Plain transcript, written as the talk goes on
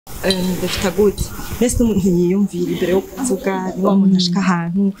ndafita gute mbese umuntu yiyumvira imbere yo kuvuga niba umuntu ashika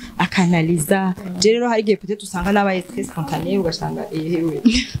ahantu akanaliza rero hari igihe peut-être usanga n'abaye très spontané ugasanga ehewe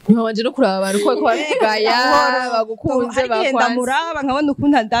ntiwanje no kuraba abantu ko babigaya bagukunze bakwanze muraba nkabona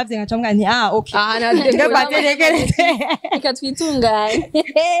ukuntu ndavye nkaca mbwa nti okay aha bateregerete reka twitunganye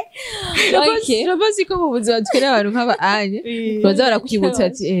okay urabazi ko mu buzima twere abantu nk'aba anye baza barakwibutsa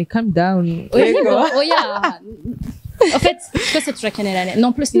ati calm down oya en fait twese turakenerana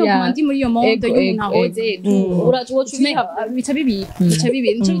non plus no kumandi muri yo monde y'umuntu ahoze uracumiha bica bibi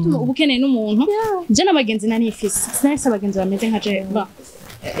nico bituma ubukeneye n'umuntu je n'abagenzi nanifise sinahise abagenzi bameze nka je ba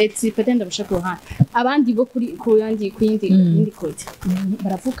eti petenda rushaka ruhande abandi bo kuyindi kote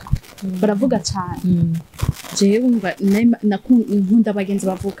baravuga cyane je wumva nakunda abagenzi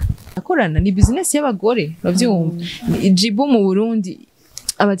bavuga akorana ni business y'abagore bavyumva Jibu mu Burundi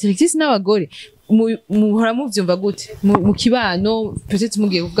abadirectrice n'abagore muhora muvyumva gute mu kibano peut-être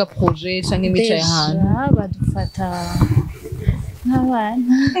mugiye kuvuga projet canke imica y'ahantu badufata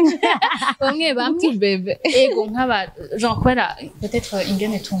nk'abana bamwe bebe ego nk'aba genre kwera peut-être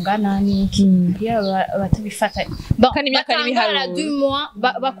ingene tungana niki ya batabifata kandi imyaka n'ibiharuro du mois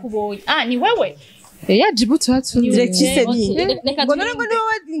bakuboye ni wewe ya Jibu twatsu directrice ni ngo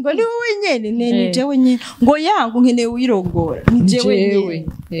ni wowe nyene ni jewe nyene ngo yangu nkeneye wirongora ni jewe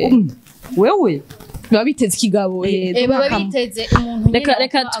nyene wewe babiteze ikigabo babiteze umuntu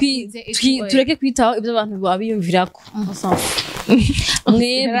reka tureke kwitaho ibyo abantu babiyumvirako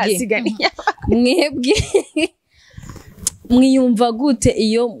mwebwe mwiyumva gute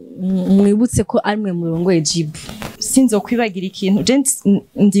iyo mwibutse ko ari mwe murongoye Jibu sinzokwibagira ikintu je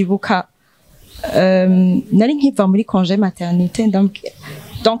ndibuka nari nkiva muri congé maternité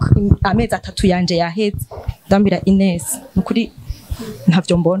donc amezi 3 yanje yaheze ndambira Ines nukuri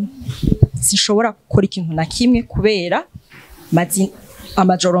ntavyo mbona sinshobora gukora ikintu na kimwe kubera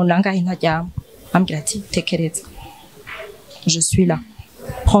amajoro nangahe ntaryama ambwira ati tekereza je suis là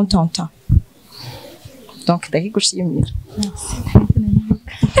prends ton temps donc ndakigushimira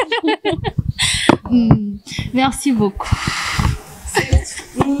merci beaucoup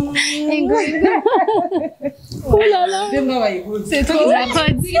oh là là c'est trop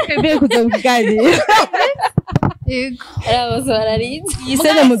bien kuzamuganira arabo bararize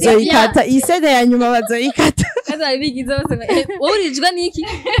isede muzoyikata isede ya nyuma bazoyikata kaza bigize bose urijwe niki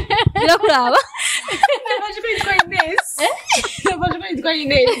birakuraba nabajwe yitwa Ines nabajwe yitwa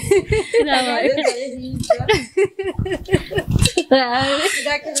Ines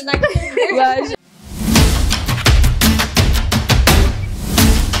baje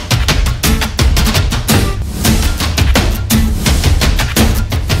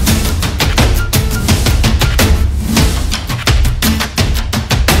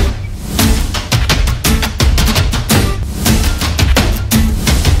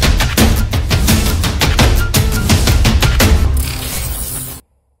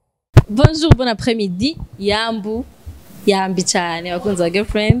Bonjour, bon après-midi. Yambi cyane abakunzi ba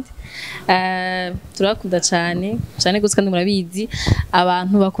girlfriend. Turakunda cyane gusa kandi murabizi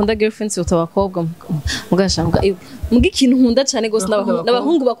abantu bakunda girlfriend cyo tabakobwa mugashanga muga ikintu nkunda cyane gose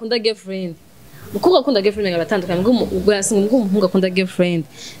n'abahungu bakunda girlfriend. Mukobwa akunda girlfriend ngabatandukanye ubwo yasinga umuhungu akunda girlfriend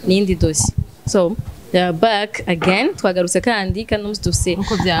n'indi dosi. So back again twagarutse kandi umusduse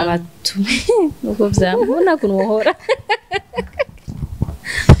abatume nuko vyamubona kunohora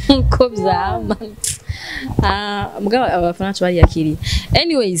uko vyama mugabo abafana bariyakiriye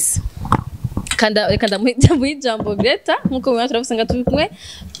anyways kanda muri jambo Greta nkuko mwa turafusanga turi kumwe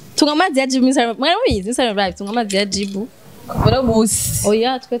tunga amazi ya Jibu mwarabizi live tunga amazi ya Jibu baramusi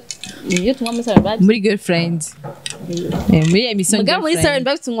oya twe iyo tunga amazi muri girlfriend muri emission mugabo muri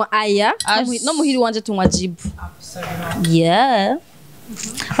live tunga aya no muhiri wanje tunga Jibu yeah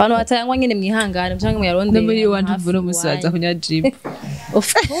abantu batangwa nyene mwihangana cyangwa muyaronde no muri wanje vuno musaza kunya Jibu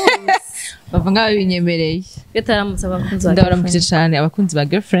of course bavanga babinyemereye betaramutse abakunzi ndabaramukije cyane abakunzi ba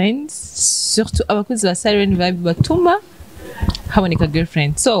girlfriends surtout abakunzi ba Siren Vibe batuma haboneka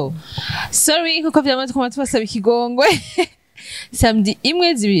girlfriend so sorry kuko vyamaze kuma tubasaba ikigongwe samedi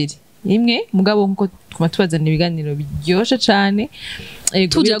imwe zibiri imwe mugabo nkuko kuma tubazana ibiganiro biryoshe cyane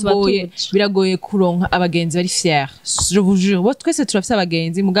biragoye kuronka abagenzi bari fier je vous jure bo twese turafite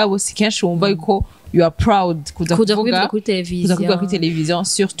abagenzi mugabo si kenshi wumva yuko you are proud kuza kuvuga kuri television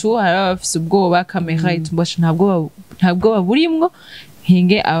surtout abafise ubwoba kamera itumbasha ntabwo baburimwo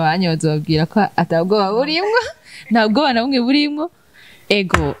hinge abanye bazobabwira ko atabwo baburimwo ntabwo banamwe burimwo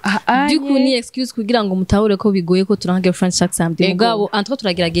ego duku ni excuse kugira ngo mutahure ko bigoye ko turange girlfriend chaque samedi mugabo entre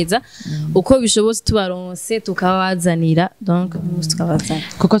turagerageza uko bishobotse tubaronse tukabazanira donc tukabazana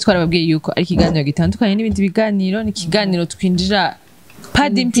kuko twarababwiye yuko ari kiganiro gitandukanye n'ibindi biganiro ni kiganiro twinjira pas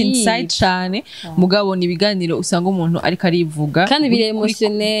deep inside cyane mugabo ni ibiganiro usanga umuntu ariko arivuga kandi bire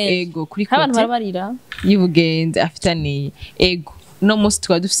emotionnel ego kuri abantu kote barabarira y'ubugenzi afitaniye ego no musi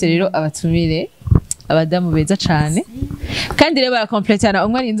tukaba dufise rero abatumire abadamu beza cyane kandi rero barakompletana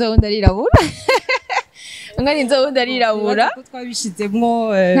umwe ari inzobe undi arirabura umwe ari inzobe undi arirabura twabishizemwo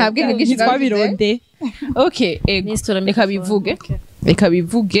ntabwo ibintu twabironde okay ego reka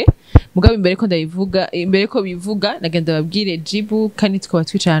bivuge mugabo imbere ko ndabivuga imbere ko bivuga nagenda babwire Jibu kandi tukaba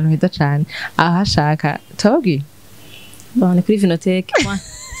twicara ahantu heza cyane ahashaka tubabwire bane kuri Vinotech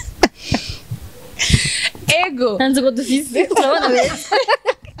ego hanze ko dufise turabona beza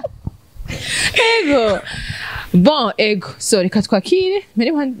ego bon ego so reka twakire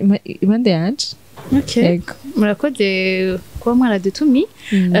mbere impande yanje ego murakoze kuba mwaradutumye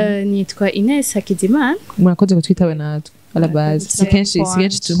nitwa Ines Hakizimana murakoze ko twitabe natwe à la base si kenshi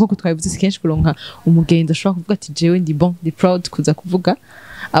nkuko twabivuze si kenshi kuronka umugenzi ashobora kuvuga ati jewe ndi bon ndi proud kuza kuvuga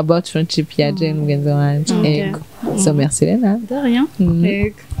about friendship ya Jane mugenzi wanje ego so merci Lena de rien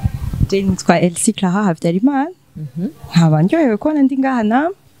ego Jane nitwa Elsie Clara Habyarimana nkaba ndyohewe ko ndi ngaha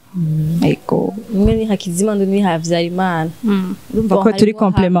namwe ego umwe ni Hakizimana undi ni Habyarimana urumva ko turi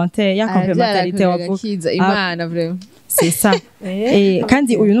complémentaire ya complémentarité wavuga Imana vraiment c'est ça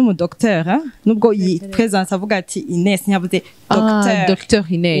kandi uyu ni docteur nubwo yi présence avuga ati Ines nyabuze docteur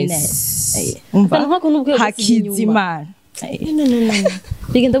Ines umva Hakizimana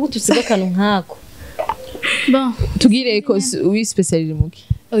bigenda gutusiga kanu nkako bon tugire ko wi spécialiste muki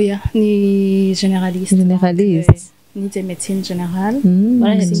oya ni généraliste ni de médecine générale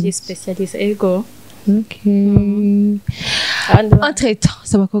voilà c'est spécialiste ego okay entre temps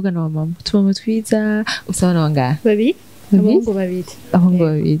sabakoga na mama tuma twiza usaba na wanga babi abahungu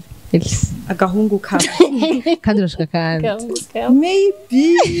babiri agahungu kawe kandi urashaka kandi maybe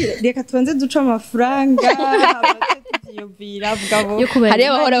reka tubanze duca amafaranga abatuziyumvira bugabo hari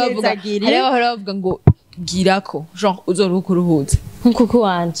abahora bavuga ngo girako genre uzoruhuka uruhutse nkuko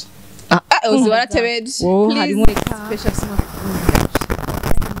wanje uzi waratebeje harimo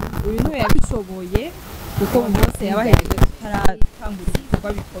uyu niwe yabishoboye kuko bose yabahereje tutaratangura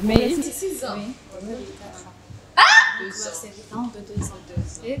ibikorwa bikomeye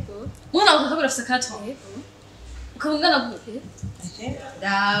Mwana ukakabira afisa 4 ans. Ukabungana gute?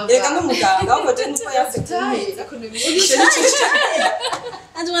 Reka n'umuganga ngo je nuko yafitaye.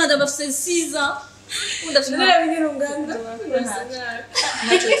 Anje mwana ndaba afisa 6 ans. Undafina n'abingira unganda.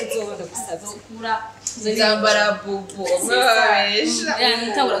 Nacho tuzobona gusaza kura. Zambara bubu. Ya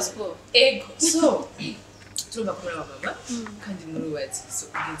nitangura sport. Ego. So turumva kuri ababa kandi muri wati so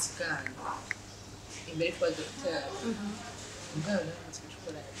ugenzi bwanyu. Imbere kwa docteur. Muganga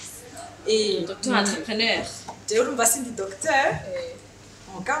docteur entrepreneur. Je urumva sindi docteur.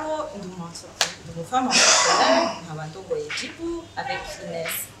 Mugabo ndi umufama entrepreneur nkabandongoye Jibu avec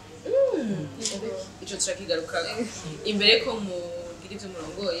Ines. Ico turakigaruka imbere ko mugira ivyo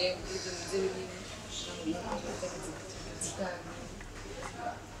murongoye mugira ivyo muze bibiri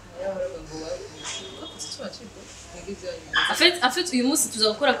En fait uyu munsi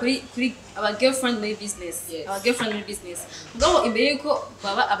tuzakora kuri aba girlfriend muri business aba girlfriend muri business ngabo imbere yuko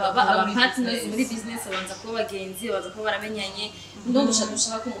baba aba partners muri business abanza kuba bagenzi abanza kuba baramenyanye ndo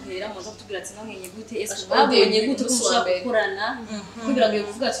dushaka kumuhera mu zo tugira ati namenye gute ese babonye gute ko mushaka gukorana kugira ngo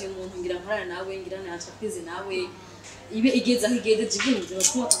kuvuga ati uyu muntu ngira nkorana nawe ngira na entreprise nawe ibe igeze aho igeze jibinze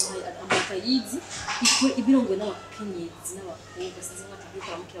batuma amakayizi ibirongwe n'abakenyezi n'abakobwa sinzi nka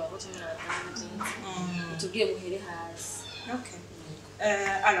tubika mukira waho tumena batanga tugiye muhere hasi okay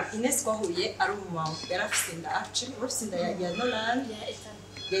alors Ines kwahuye ari umumama yarafise inda actually urafise inda ya Nolan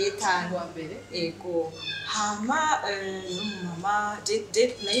ya etanu wa mbere ego hama n'umumama je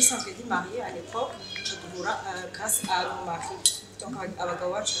nayisanzwe ndi mariée à l'époque tugura grâce à mon mari donc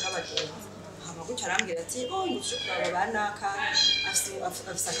abagabo bacu n'abagenzi hama gutya arambwira ati oh yuje kuraba banaka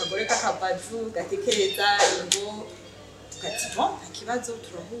afise akagore k'akabaju gatekereza ingo tukati bon akibazo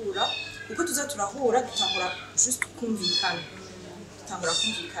turahura uko tuza turahura dutangura juste kumvikana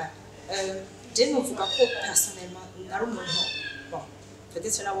je novuga ko personnellement nari umuntu bon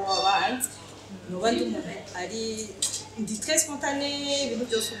peut-être nabo babanzi noba ndi umuntu ari ndi très spontané ibintu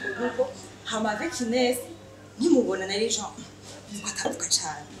byose ubwo hama avec Ines nkimubona nari genre atavuga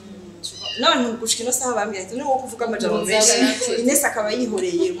cyane none gushika no saha bambwira ati niwo kuvuga amajambo menshi Ines akaba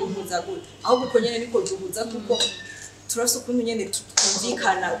yihoreye mumpuza gute ahubwo uko nyene niko duhuza kuko turasa ukuntu nyene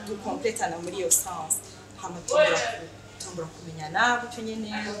twumvikana dukompletana muri iyo sens hama tungura kumenyana gutyo nyene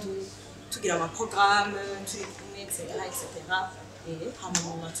tugira ama programme turi kumwe etc hama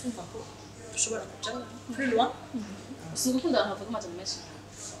mu matumva ko dushobora kuja plus loin singukunda abantu bavuga amajambo menshi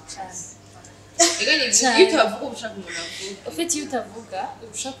ega ni iyo utavuga ushaka umuntu avuga ufite iyo utavuga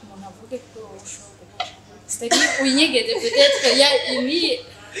ushaka umuntu avuge ko ushobora c'est-à-dire uyinyegeze peut-être ya imi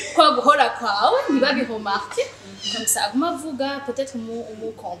kwa guhora kwawe ntibabihomarke comme ça aguma avuga peut-être umu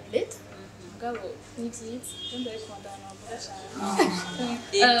complète mugabo ni byiza kandi ariko ndanavuga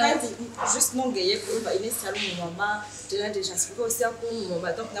kandi juste nongeye kumva Ines ari umumama déjà c'est aussi un umumama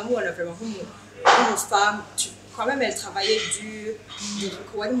donc namubona vraiment comme femme quand même elle travaillait dur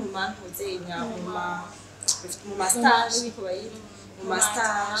kuba ari mu mantozenya mu stage mu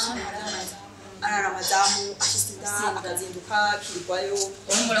stage ara madamu assistant akazinduka kirwayo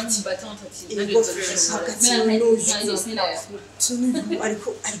umura kumbatante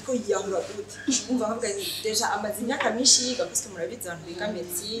ariko yahura gute umva bavuga déjà amaze imyaka myinshi yiga parce que murabizi abantu biga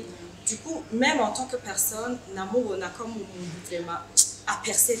médecine du coup même en tant que personne namubona comme umuntu vraiment à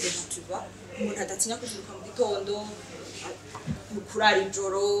percer déjà tu vois umuntu adatinya kuzuka mu gitondo kurara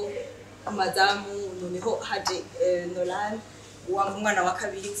ijoro madamu noneho haje Nolan umwana wa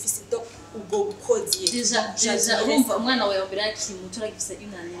kabiri ufise do ubwo bukozi déjà urumva umwana wawe mbere yakiri muto aragifise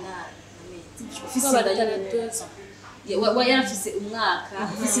inani na ufise abana 2 ans wa yarafise umwaka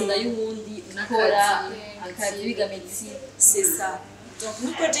ufise nda y'uwundi ukora akazi biga médecine c'est ça donc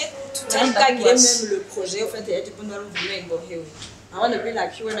nous côté tout est tagué même le projet en fait il y a du bon dans le ngo hewe I want to be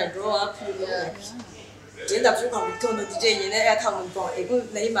like you when I grow up j'ai d'après quand bitondo DJ nyene yatangu bon ego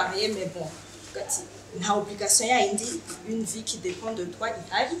nari marié mais bon gati nta obligation ya indi une vie qui dépend de toi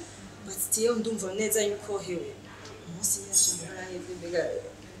ihari bati ndumva neza yuko hewe umunsi yashimura yebwe mbega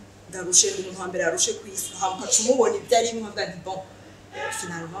darushe umuntu mbere arushe kwisi hampa cumubona ibyari mwavuga nti bon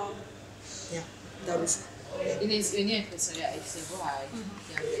finalement ya darushe Ines une impression ya exebo hayi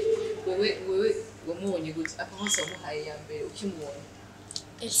wewe wamubonye gute akonse wamuhaye ya mbere ukimubona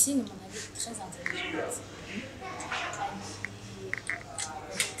Elsie ni mon avis très intelligente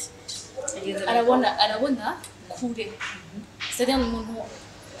arabona kure c'est-à-dire umuntu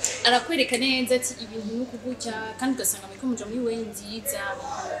arakwereka neza ati ibintu nuko gutya kandi ugasanga muri komuja muri we nziza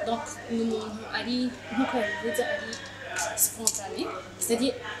donc ni umuntu ari nkuko yabivuze ari spontané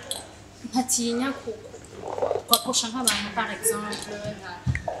c'est-à-dire ntatinya kwaposha nk'abantu par exemple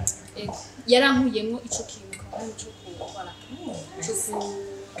yarankuyemo ico kintu kandi cyo voilà je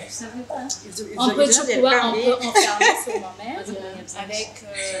savais pas un peu de chocolat un peu enfermé sur moi-même avec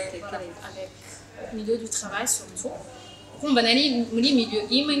milieu du travail surtout kumva nari muri milieu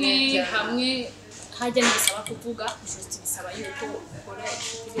imwe hamwe hajya n'ibisaba kuvuga juste bisaba yuko ukora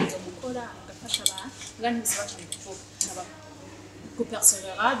ibyo gukora ugafasha abantu ngani bisaba cyane kuvuga ku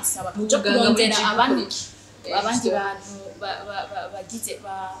persevera bisaba kuja kurondera abandi bantu bagize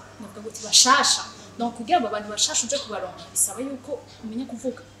navuga ngo bashasha donc kugira abo bantu bashasha uje kubaronka bisaba yuko umenya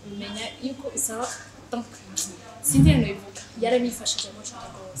kuvuga umenya yuko bisaba donc sindi no ivuga yarabifashije mu cyane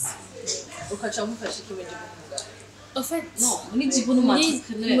rwose ukaca mufasha ikibeje kuvuga en fait non muri Jibu no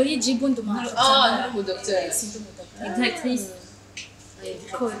entrepreneur muri Jibu ndo ah mu docteur sindi mu docteur directrice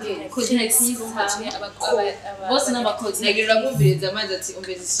co-directrice bose n'abakozi nagirira kumviriza amazi ati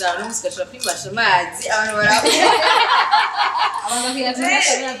umbeze cyane musikashira kwibasha amazi abantu baraba abantu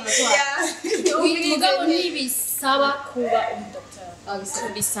bakiyatanga mugabo ntibisaba kuba umudocteur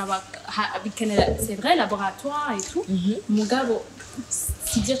bisaba bikenera c'est vrai laboratoire et tout mugabo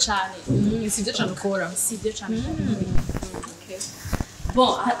sibyo cyane ukora sibyo cyane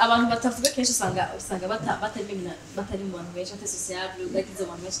bon abantu batavuga kenshi usanga batari mu bantu benshi batari sociable udakize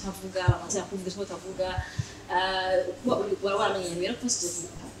abantu benshi ntavuga abantu yakuvuga cyo batavuga waramenye rero ko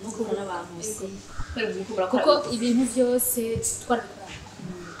no kubona n'abantu kuko ibintu byose twarabikora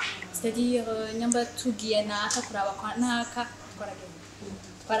c'est-à-dire nyamba tugiye naka kuraba kwa naka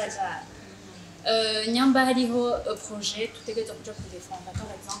twarajana nyamba hariho projet tutegereza kuja kudefendre par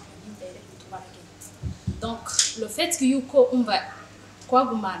exemple mbere tubaragenda donc le fait que yuko umva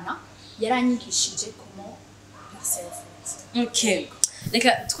kwagumana yaranyigishije comment percer okay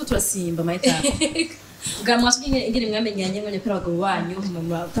reka tuko turasimba mahita bwa mwasugi ingene mwamenyanye mwanye kuri abagabo banyu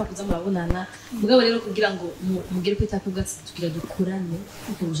mutakuza murabonana mugabo rero kugira ngo mugire ko itakuga tugira dukurane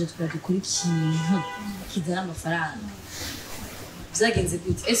tukuje tukadukora ikintu kizana amafaranga byagenze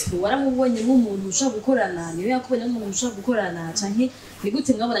gute ese waramubonye nk'umuntu ushaka gukorana niyo yakubonye nk'umuntu ushaka gukorana canke ni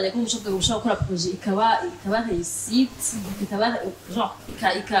gute mwabonanye ko mushaka gukora projet ikaba réussite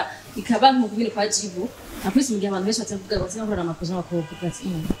ikaba mu kubine kwa Jibu apisi mugihe abantu benshi batavuga ngo sinakora amakosa makoko ati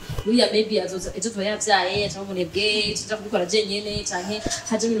buriya maybe azoza ejo tuba yavyaye cyangwa umunebwe tuja kubikora jenyene canke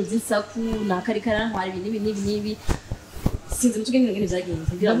haje ibintu by'insaku nakari karantwara ibintu nibi sinzi mutugenge ngene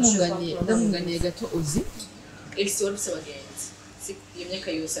byagenze ndamunganiye gato uzi Elsie wari abagenzi iyo myaka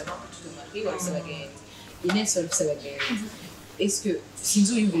yose abantu tutuma kwiba abagenzi Ines wari abagenzi est-ce que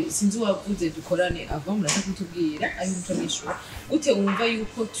sinzi wavuze dukorane avant muraza kutubwira ari muco mwishura gute wumva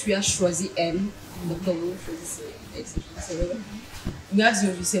yuko tu as choisi elle donc vous choisissez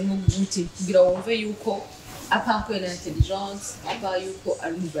mwavyumvisemo gute kugira wumve yuko apart ko elle est intelligente apart yuko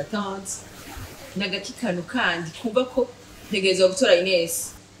ari umubatante nagakikano kandi kumva ko ntegerezwa gutora Ines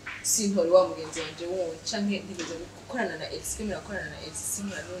sintori wa mugenzi wanje wundi canke ntegerezwa gukorana na ex kemera gukorana na ex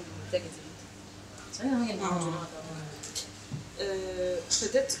simura n'undi mutageze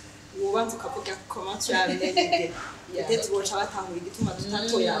peut-être wobanza ukavuga comment tu as amené l'idée peut-être woca batahura igituma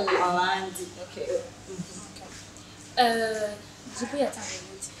tutatoya abandi Jibu yatangiye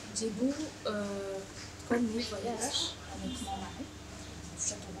gute Jibu comme ni voyage avec mon mari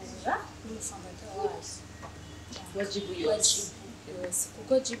turabahuje ni fondateur wa Jibu c'est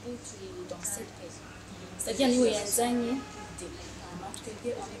pourquoi Jibu turi dans cette pays c'est-à-dire niwe yazanye idée twebwe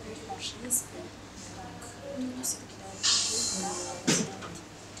on est plus franchise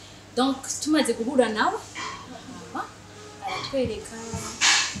donc tumaze guhura nawe aratwereka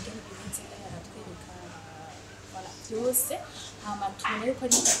ingene bimeze aratwereka voilà byose hama tubona yuko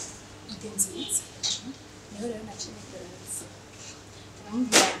ari ide nziza niho rero naciye kugerageza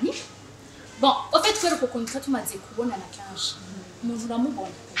turamubwira nti bon au fait twere kuko tumaze kubonana kenshi umuntu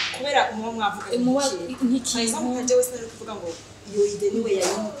uramubona kubera umwe mwavuga nk'ikintu nkaje wese nari kuvuga ngo iyo ide niwe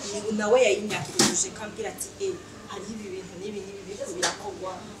nawe yayinyakirije kambwira ati hari ibi bintu n'ibi biko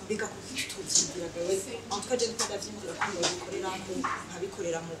birakogwa biga kukitugira gawe en tout cas je ne peux pas vivre comme bikorera ko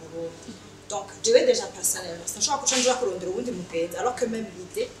nkabikorera mu Burundi donc je vais déjà personnellement sachant que je dois kurondera ubundi mugenzi alors que même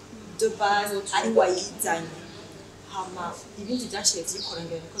l'idée de base ari wayizanye hama ibindi byaciye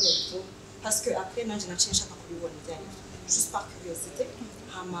byikorangana ko no parce que après nanje naciye nshaka kubibona byari juste par curiosité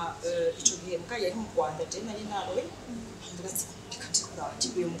hama ico gihe mbwa yari mu Rwanda je nari narowe mvuga ati bikaje kuraba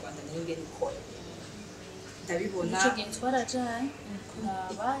Jibu mu Rwanda nayo ngene ikora ndabibona ico gihe twarajaye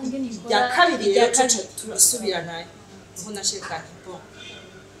kuraba ingene ikora ya kabiri rero turasubirana niho naciye kandi bon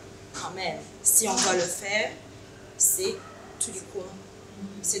quand même si on va le faire c'est turi kumwe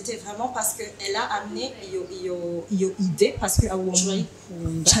c'était vraiment parce que elle a amené iyo idée parce que abo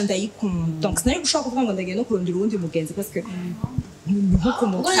ndayikunda donc sinari gushaka kuvuga ngo ndagiye no kurondera uwundi mugenzi parce que nkuko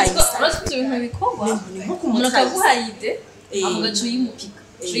mutayisa uretse ibintu bikorwa umuntu akaguha ide avuga cyo yimupika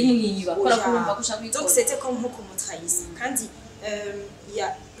tuyimwiba kora kurumva gushaka donc c'était comme nkuko mutayisa kandi il y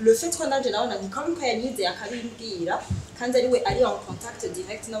a le fait qu'on a naona ni comme ko yanyize akabimbwira kandi ari we ari en contact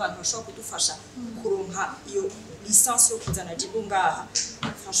direct n'abantu bashobora kudufasha kuronka iyo licence yo kuzana Jibu ngaha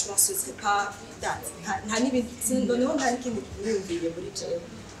franchement ce serait pas that nta n'ibindi noneho nta n'ikindi niyumviye muri jewe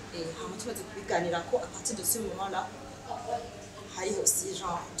hama tumaze kubiganira ko à partir de ce moment là hari aussi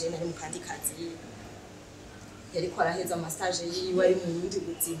genre je nari mu kandi kazi yari ko araheza amastage yiwe ari mu bundi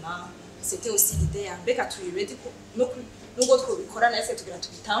buzima c'était aussi l'idée ya mbega turi ready ko nubwo twobikorana ese tugira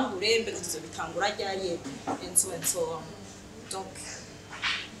tubitangure mbega tuzobitangura ryari and so on donc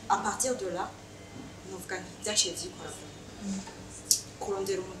à partir de là novuga byaciye byikora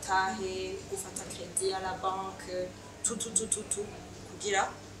kurondera umutahe gufata crédit à la banque tout kugira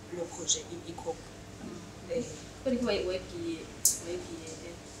le projet iko ariko webwiye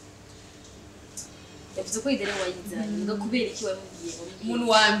yavuze ko idere wayizanye ngo kubera iki wamubwiye umuntu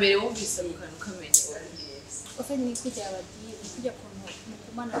wa mbere wumvise mu kantu kamenye offe ni kujya ababwiye kujya kuntu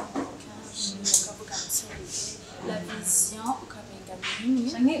mukumana n'umukanshi ukavuga nsubije la vision ukamenga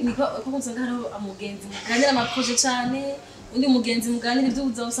minini canke niko ko nsanga hariho amugenzi muganira amaproje cane undi mugenzi muganira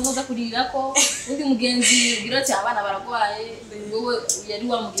ivy'ubuza usanga uza kurirako undi mugenzi ugira ati abana baragwaye wowe yari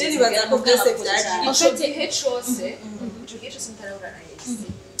wa mugenzi baza ko byose byari ofete hecose ico gihe cyose ntarabura na yesi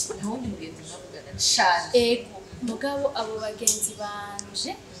nta wundi mugenzi mwavugana cane ego mugabo abo bagenzi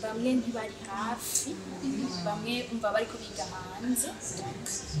banje bamwe ntibari hafi bamwe umva bariko biga hanze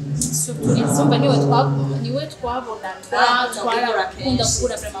surtout niwe twabonana twarakunda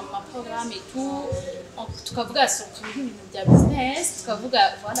kugura vraiment ama programme et tout tukavuga surtout ibintu bya business tukavuga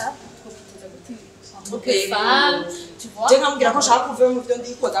voilà twokiteza guti tu vois je nkambwira ko nshaka kuva mu byo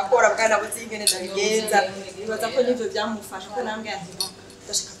ndiko ndakora bwana buzingene ndabigenza bibaza ko nivyo byamufasha ko nambwira nti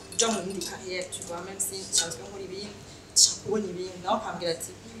ndashaka kuja mu bindi carrière tu vois même si nsanzwe muri ibintu nshaka kubona ibintu naho nkambwira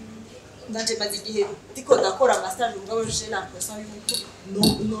ati ndaje maze igihe ndiko ndakora massage mugabo je l'impression yuko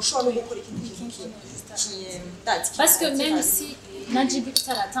no shobora no gukora ikintu parce que même si najibu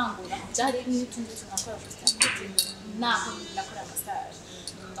itaratangura byari n'utundi tunakora juste naho nakora massage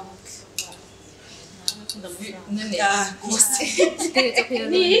donc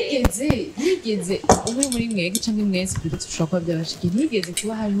nigeze umwe muri mwege cyangwa mwese dushobora kuba byabashikiye nigeze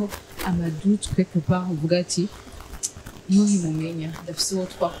kuba hariho amadutu quelque part uvuga ati niho nkimumenya ndafise uwo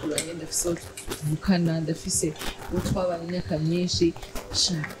twakuranye ndafise uwo tuvukana ndafise uwo twabanye imyaka myinshi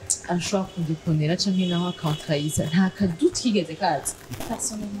ashobora kundiponera canke naho akantrayiza nta kaduti kigeze kaza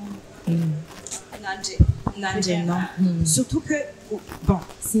nanje no surtout que bon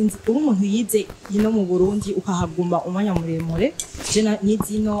sinzi uri umuntu yize ino mu Burundi ukahaguma umwanya muremure je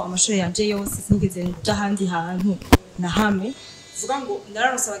nizino amashuri yanje yose sinigeze nja handi hantu na hamwe vuga ngo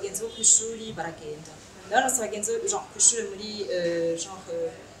ndararonse abagenzi bo kwishuri baragenda ndararonse abagenzi genre kwishuri muri genre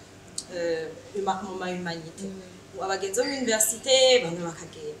mu humanité abagenzi bo université bamwe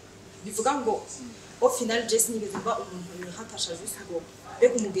bakagenda bivuga ngo au final je sinigeze mba umuntu nihatasha juste ngo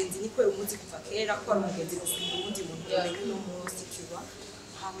bega umugenzi niko umuzi kuva kera ko ari umugenzi gusumba ubundi muntu umenye no munsi tu vois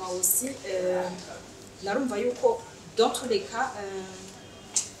hama aussi narumva yuko dans tous les cas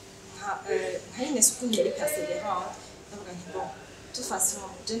nka Ines ukuntu yari persévérante ndavuga nti bon de toute façon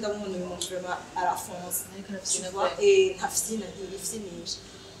je ndamubona uyu muntu vraiment à la fonce tu vois et ntafisina ntiyifinisha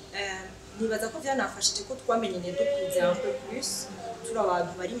nibaza ko byanafashije ko twamenyene dukuze un peu plus turi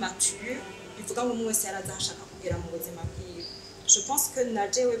abantu bari mature bivuga ngo umwe wese yaraza ashaka kugera mu buzima bwiwe je pense que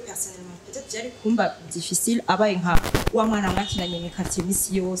najewe personnellement peut-être byari kumba difficile abaye nka wa mwana mwakinanye mikati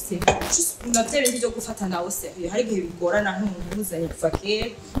misi yose unavye ibindi byo gufata nawe sérieux hari gihe bigorana nk'umuntu muzanye kuva kera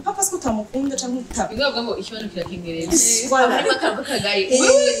pas parce que utamukunda canke bivuga ngo ikibano kirakengereza harimo akantu kagaye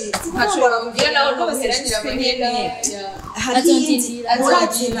ntashobora kugira naho ntuheranira amahene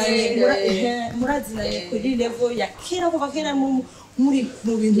murazinanye kuri level ya kera kuva kera muri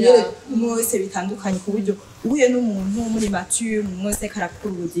mu bintu mwese bitandukanye ku buryo uhuye n'umuntu muri mature mwese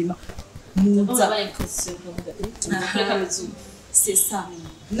karakura ubuzima muza c'est ça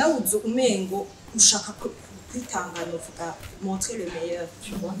nawe uzo umengo ushaka kwitangana uvuga montrer le meilleur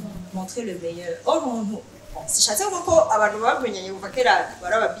tu vois montrer le meilleur umuntu sishatse ko abantu bamenyanye kuva kera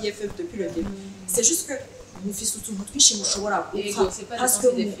baraba BFF depuis le début c'est juste que mufise utuntu twinshi mushobora gupfa parce que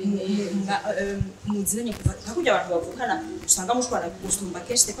muziranye kuva ntakujya abantu bavukana usanga mushobora gusumba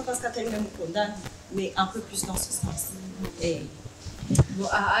kenshi c'est pas parce que atari mwe mukundana mais un peu plus dans ce sens bon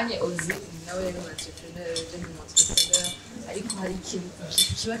ahanye ozi nawe rero entrepreneur entrepreneur ariko hari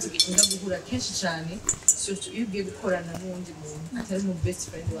ikibazo gikunda guhura kenshi cyane surtout iyo ugiye gukorana n'uwundi muntu atari mu best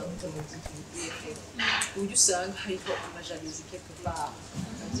friend wawe utamuzi uburyo usanga hariho amajalousie quelque part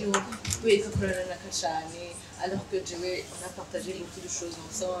adiyo weka korana na kacane alors que on a partagé beaucoup de choses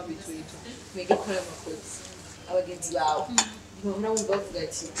ensemble et tout mais gakora amakosa abagenzi bawe bahora bumva bavuga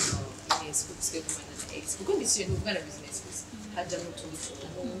ati yes kuko kumana na ex kuko mbisiye n'ubwana business gusa haja mu tundi tuntu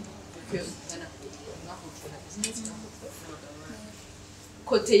kuko ngana ngaho tuna business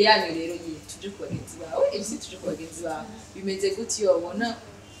kote yanyu rero tuje ku bagenzi bawe ese tuje ku bagenzi bawe bimeze gute iyo wabona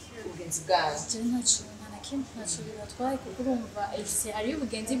ubugenzi bwawe ntacyo bibatwaye kuko urumva ese hariyo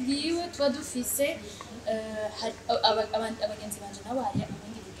ubugenzi bwiwe tuba dufise abagenzi banje nabo hari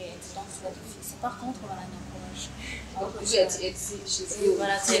ubundi bugenzi donc tuba dufise par contre baranyakoresha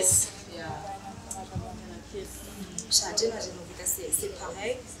baratese shaje naje nuvuga c'est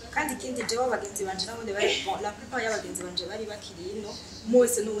pareil kandi ikindi jewe abagenzi banje nabo bari bon la plupart y'abagenzi banje bari bakiri ino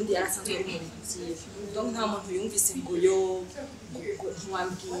mwese n'ubundi yarasanzwe ari mu bintu vyiwe donc nta muntu yumvise ngo yo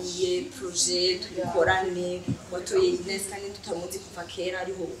ntiwambwiye projet tubikorane watoye Ines kandi tutamuzi kuva kera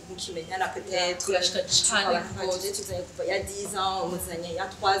ariho mukimenyana peut-être turashika cyane rwose tuzanye kuva ya 10 ans umuzanye ya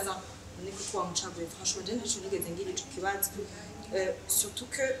 3 ans niko twamucaguye franchement je ntaco nigeze ngira ico kibazo surtout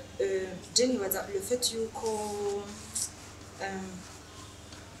que Jenny was le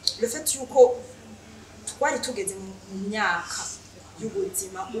fait yuko twari tugeze mu myaka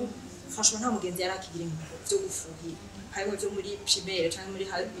y'ubuzima franchement nta mugenzi yarakigira ibintu byo gufuhira harimo byo muri primaire cyangwa muri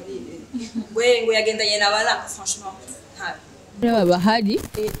ngo yagendanye n'abana franchement nta baba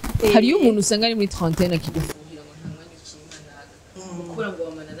hariyo umuntu usanga ari muri 30 akidufuhira ngo nta mwanya ukimanaga gukora ngo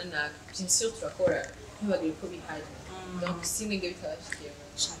wamanana naga bien sûr turakora ntibagire ko bihari donc singe bitabashikiye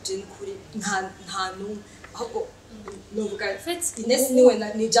shaje kuri nta ahubwo nuvuga fait Ines niwe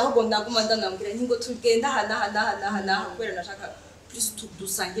nijaho naguma ndanambwira ntingo tugenda hana kubera nashaka plus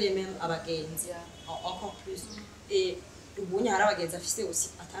dusangire même abagenzi encore plus et ubunye hari abagenzi afise aussi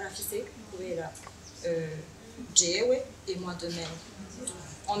atarafise kubera jewe et moi de même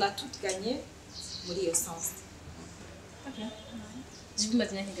on a tout gagné muri iyo sens. Okay. Jibu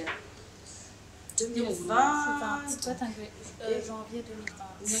maintenant higara 2020 twatangiye janvier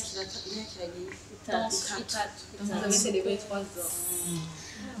 2020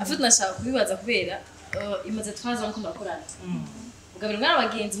 afite nashaka kubibaza kubera imaze 3 ans ko murakorana mugabira mwana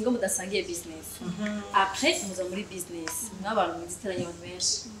abagenzi ngo mudasangiye business après muza muri business n'abantu muzitaranye abantu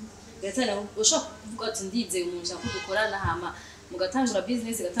benshi gatana ushaka kuvuga ati ndize umuntu ashaka kudukorana hama mugatangura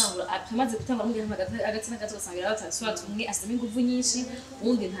business gatangura atamaze gutangura mu gihe agatsina gato gasangira batatu umwe asizemo ingufu nyinshi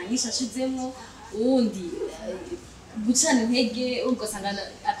uwundi nta nyinshi ashizemo uwundi gucana intege ugasanga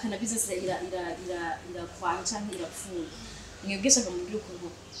akana business ira kwanga cyangwa irapfuye mwebwe shaka mugira ukuntu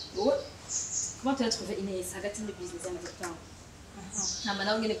wowe comment tu as trouvé Inès hagati muri business y'amaze gutanga ntama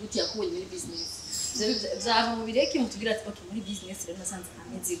nawe ngene gute yakuye muri business byava mu bireke mutubwira ati okay muri business rero nasanze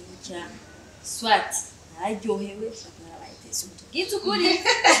ameze gutya swat aryohewe narabayitese mutubwitse ukuri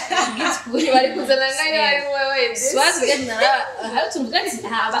bari kuzana ngayo ari wewe swat gana hari tumugati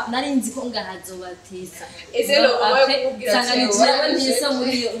haba nari nzi ko ngahazobatesa ese lo wewe kubwira cyane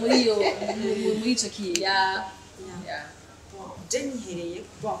muri ico kiye Jenny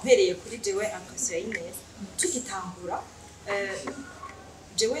mpereye kuri jewe impression ya Inès tugitangura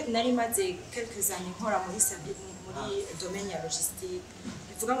jewe nari maze quelques années nkora muri domaine ya logistique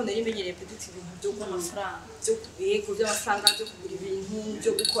bivuga ngo nari menyereye peut-être ibintu byo amafaranga byo by'amafaranga byo kugura ibintu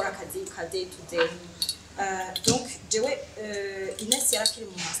byo gukora akazi ka day to day donc jewe Inès yarakiri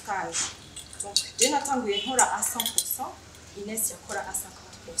mu stage donc je natanguye nkora à 100% Inès yakora à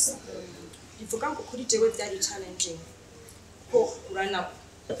 50% bivuga ngo kuri jewe byari challenging ko urana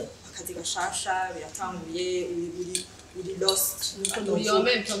akazi gashasha biratanguye uri lost nuko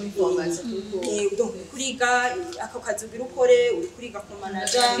yombe information donc kuriga ako kazi birukore uri kuriga ku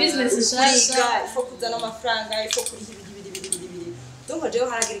manager business shasha ifo kuzana amafaranga ifo kuri ibiri donc jewe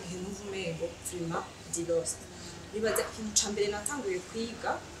haragira igihe numvumego prima di lost bibaza ikintu cambere natanguye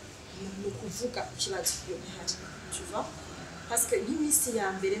kwiga no kuvuga ikibazo yo bihari tu vois parce que l'imisi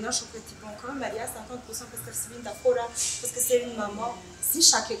ya mbere nashoka ati bon quand même Maria 50% parce que c'est ndakora parce que c'est une maman si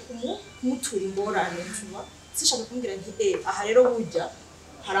chaque kumutura ingorane tu vois si chaque kumbwira nti aha rero burya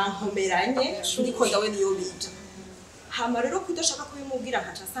harankomeranye ndiko ndawe niyo bija hama rero kudashaka kubimubwira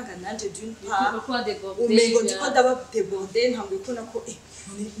nkaca nsanga nanje d'une part umengo ndiko ndaba débordé ntabwo ikona ko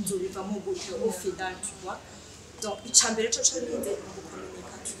nzobivamo gutyo au final tu vois donc icambere cyo nize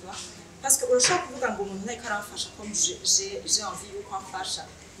gukomunika tu vois parce que urashaka kuvuga ngo umuntu nari karamfasha comme j'ai envie de kwamfasha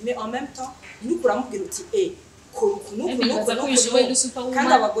mais en même temps ni kuramubwira uti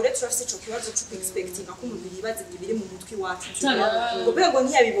kandi abagore turafite ico kibazo cyo expecting ko umuntu yibaza ibiri mu mutwe wacu ngo bego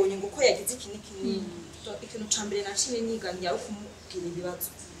ntiyabibonye ngo ko yagize ikintu ikintu cambere nacine niganya ari kumubwira ibibazo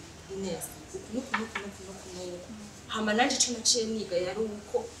Inès ukuntu hama nanje cyo naciye niga yari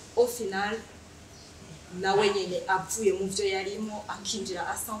uko au final nawe nyene avuye mu byo yarimo akinjira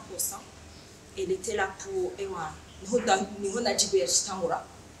à 100%. Elle était là pour niho na Jibu yashitangura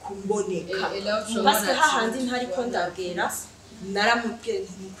kumboneka parce que hahandi ntari ko ndagera naramubwiye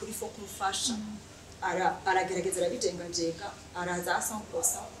nti kuri fo kumfasha aragerageza arabijenga araza 100%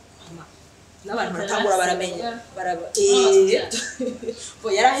 hama n'abantu baratangura baramenya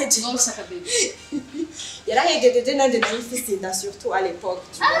bo yarahejeje nanje nayifise inda surtout à l'époque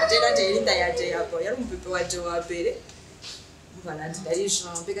tu vois je nanje inda yaje yabo yari umubebe waje wa mbere mbana ndari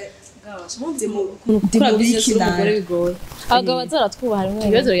jambega abagabo bazaratwubaha rimwe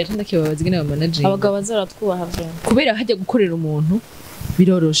ibibazo bigatanda kibabaza gene manager abagabo bazaratwubaha kubera hajya gukorera umuntu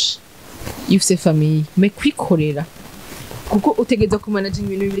biroroshe yufise famille mais kwikorera kuko utegeza ku managing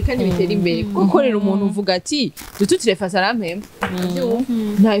ibintu bibiri kandi bitera imbere kuko korera umuntu uvuga ati dututire face à la même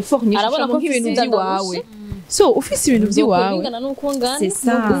nta effort nyinshi arabona nk'ibintu by'iwawe so ufise ibintu by'iwawe c'est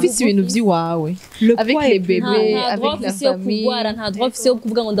ça ufise ibintu by'iwawe avec les bébés avec la famille nta droit ufise yo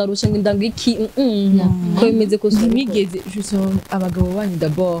kuvuga ngo ndarusha ngo ndanga iki ko bimeze ko nimigeze justement abagabo banyu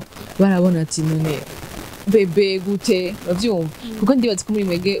d'abord barabona ati none bebe gute bavyumva kuko ndibaza ko muri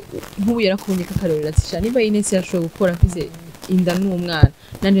mwege nk'ubu yarakunyeka karorera ati sha niba Inès yashoboye gukora mfize inda n'umwana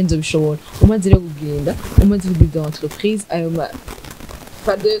nanje nzobishobora umaze rero kugenda umaze kugira entreprise ayo ma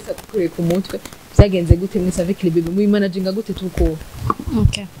fade sakure ku mutwe byagenze gute mwese avec les bébés muri managing gute tuko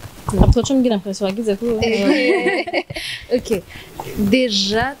okay après tu me dis l'impression wagize kuri OK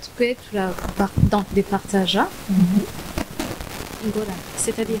déjà twe dans des partages ingora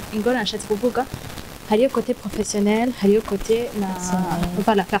c'est-à-dire ingora nshatse kuvuga hariyo côté professionnel hariyo côté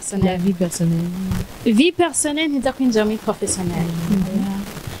voilà personnel vie personnelle ntiza kwinjira muri professionnel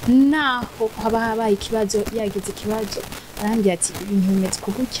naho haba habaye ikibazo yagize ikibazo arambye ati ibintu bimeze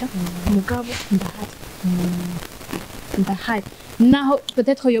kugutya umugabo ndahari naho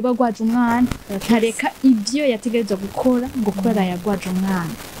peut-être yoba gwaje umwana ntareka ibyo yategerezwa gukora ngo kubera yagwaje umwana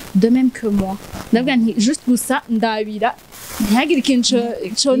de même que moi ndavuga nti juste gusa ndabira ntihagire ikintu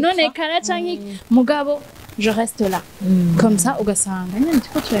cononekana canke mugabo je reste là comme ça ugasanga nyine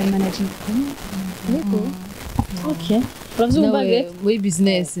tuko turi managing OK uravyumva muri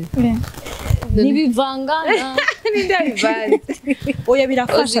business ntibivangana ninde abibazi oya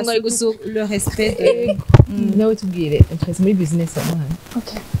birafasha Ozingo ari gusuka. le respect nawe tubwire interest muri business ya mwana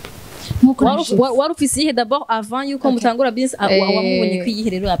nkuko nabishyize. wari ufise ihe d'abord avant yuko mutangura business wamubonye ko iyihe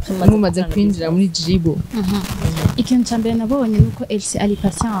rero après mumaze kwinjira muri Jibu ikintu cya mbere nabonye ni uko Elsie ari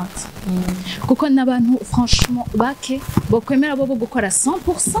patiente kuko n'abantu franchement bake bokwemera bo gukora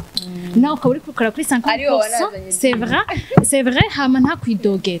 100% nawe ukaba uri gukora kuri 50%. C'est vrai hama nta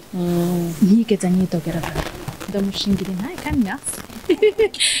kwidogera ntigeze nyidogera ndamushingira ntaye kandi merci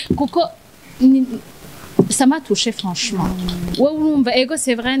kuko ça m'a touché franchement wewe urumva ego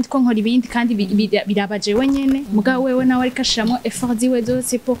c'est vrai ndiko nkora ibindi kandi birabaje wenyene mugabo wewe nawe ariko ashiramo effort ziwe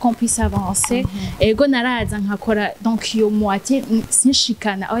zose pour qu'on puisse avancer ego naraza nkakora donc iyo moitié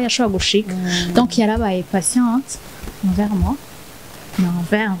sinshikana aho yashobora gushika donc yarabaye patiente envers moi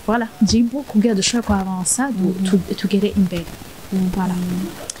envers voilà Jibu kugira dushobora ko avancer tugere imbere voilà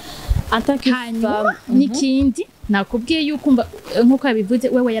en tant que femme n'ikindi nakubwiye yuko nkuko yabivuze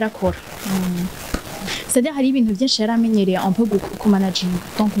wewe yarakora c'est-à-dire hari ibintu byinshi yaramenyereye un peu ku managing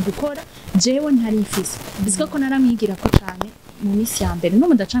donc gukora jewe ntari mfise bisika ko naramwigira ko cyane mu minsi ya mbere no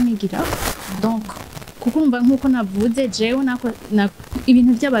mudacamwigira donc kuko umva nkuko navuze jewe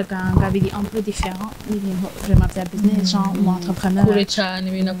ibintu by'abaganga biri un peu différent n'ibintu vraiment bya business genre mu entrepreneur kure cyane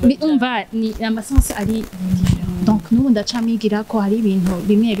ibintu umva ni amasense ari différent donc n'ubu ndacamwigira ko hari ibintu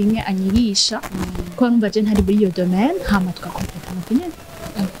bimwe bimwe anyigisha ko numva je ntari muri iyo domaine hama tugakompletana kunyene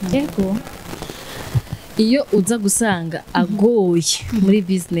yego iyo uza gusanga agoye muri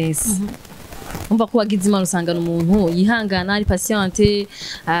business umva ko wagize imana usanga umuntu yihangana ari patiente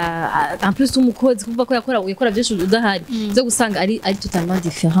en plus umukozi kuvuga ko yakora byinshi udahari zo gusanga ari totalement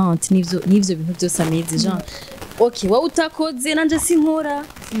différente n'ivyo bintu byose amize genre okay wowe utakoze nanje sinkora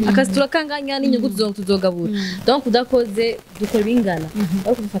akazi turakanganya n'inyungu tuzogabura donc udakoze dukora bingana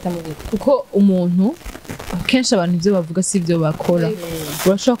ariko bifata mu bihe kuko umuntu kenshi abantu ibyo bavuga si ibyo bakora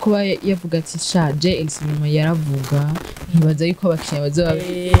urashobora kuba yavuga ati shaje Elsie nyuma yaravuga ntibaza yuko abakiriya bazaba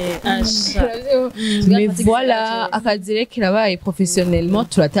mais voilà akazi rero kirabaye professionnellement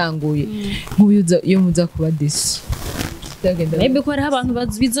turatanguye nk'uyu iyo muza kuba déçu maybe ko hariho abantu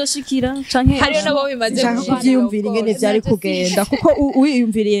bizoshikira canke hariyo nabo bimaze kuvyiyumvira ingene vyari kugenda kuko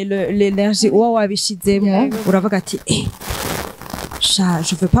wiyumviriye l'énergie uwo wabishizemo uravuga ati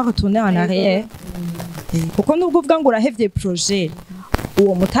je veux pas retourner en arrière kuko nubwo uvuga ngo urahevye projet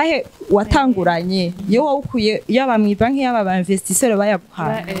uwo mutahe watanguranye iyo wawukuye yaba mwibanki yaba ba investisseur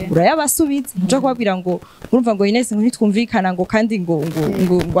bayaguha urayabasubiza nje kubabwira ngo urumva ngo Ines ngo ntitwumvikana ngo kandi ngo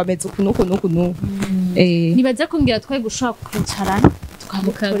ameze ukuntu nibaza ko ngira twaye gushaka kwicarana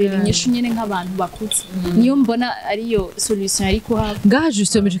tukamukorera inyishu nyene nk'abantu bakuze niyo mbona ariyo solution ariko haba ngaha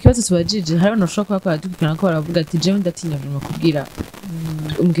justement ikibazo tubajije hari abantu bashobora kuba dukana ko baravuga ati jewe ndatinya mu kubwira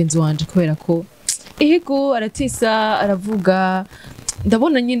umugenzi wanje kubera ko ego aratisa aravuga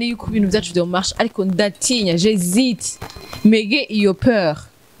ndabona nyine yuko ibintu byacu byo marche ariko ndatinya j'hésite mege iyo peur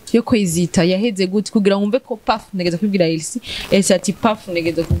yo kwizita yaheze gute kugira ngo umve ko paf negeza kubwira Elsie ati paf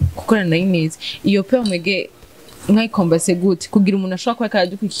negeza gukorana na Ines iyo peur mege nkayikombase gute kugira umuntu ashobora kuba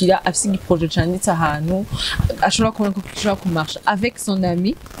karadukikira afise igiprojet canditse ahantu ashobora kubona ko kishobora kumarcha avec son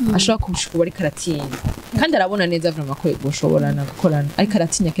ami ashobora kubishikura ari karatinya kandi arabona neza vraiment ko goshobora na gukorana ariko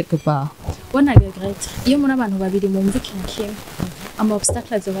aratinya quelque part bona regrette iyo muri abantu babiri mumva ikintu kimwe ama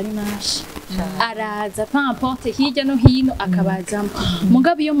obstacles bari nashi araza peu importe hirya no hino akabazamo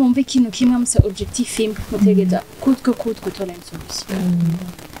mugabo iyo mumva ikintu kimwe amuse objectif imwe mutegeza kutwe tola solution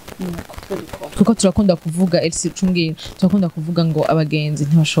kuko turakunda kuvuga Elsie cumbwira turakunda kuvuga ngo abagenzi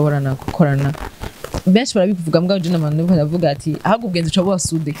ntibashobora na gukorana benshi barabivuga mbwa je n'abantu baravuga ati ahubwo ubwenzi uca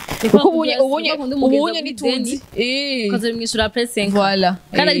bwasude kuko ubunye nituzi kaza mwishura pressing voilà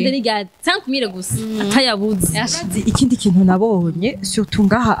kandi ari deniga 5000 gusa atayabuze ikindi kintu nabonye surtout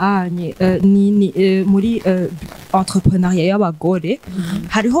ngaha anye ni muri entrepreneuriat y'abagore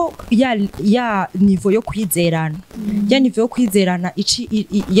hariho ya niveau yo kwizerana ya niveau yo kwizerana ici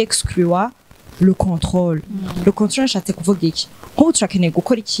exclure le contrôle nshatse kuvuga iki nko turakeneye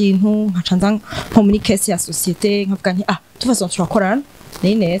gukora ikintu nkacanza nko muri case ya societe nkavuga nti tufaso turakorana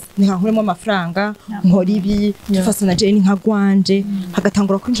neza nkankuremo amafaranga nkora ibi tufaso na Jane nkagwanje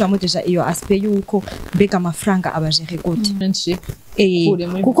hagatangura kwinjira deja iyo aspect yuko mbega amafaranga abajere gute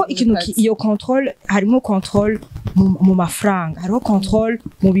kuko ikintu iyo contrôle harimo contrôle mu mafaranga hariho contrôle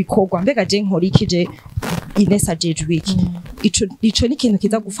mu bikorwa mbega je nkora ikije Ines ajejwiki ico ni ikintu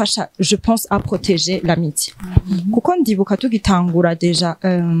kiza gufasha je pense à protéger l'amitié kuko ndibuka tugitangura deja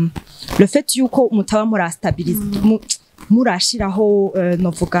le fait yuko mutaba murastabilize murashiraho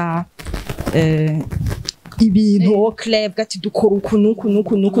novuga ibintu au club gati dukora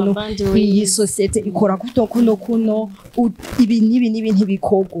ukuntu iyi societe ikora kuno ibi nibi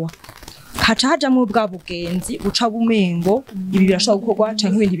ntibikogwa haca hajamwe bwa bugenzi buca bumengo ibi birashobora gukorwa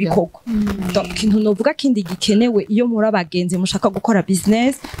canke ibindi bikorwa donc ikintu novuga kindi gikenewe iyo muri abagenzi mushaka gukora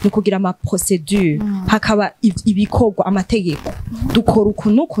business ni kugira ama procedure hakaba ibikorwa amategeko dukora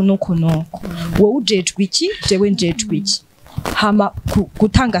ukuntu wowe ujejwe iki jewe njejwe iki hama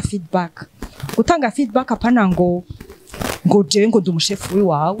gutanga feedback apana ngo jewe ngo ndumushefu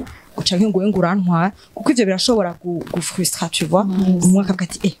wiwawe gucanke ngo urantwara kuko ivyo birashobora gufrustra tu vois umwaka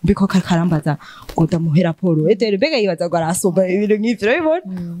bwati mbiko karambaza ngo ndamuhe raporo etere bega yibaza ngo arasomba ibintu nk'ivyo urabibona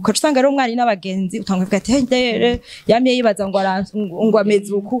ukaca usanga ari umwari n'abagenzi utanga bwati ndere yamye yibaza ngo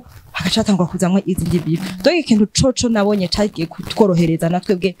ameze uku agacatangwa kuzamwe izindi bibi donc ikintu coco nabonye cagiye kutworohereza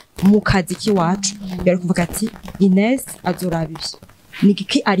natwe bwe mu kazi kiwacu yari kuvuga ati Ines azorabiri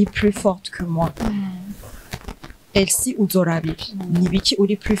nigiki ari plus forte que moi Elsie uzorabiri nibiki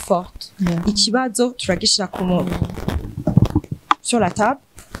uri plus forte ikibazo turagishira sur la table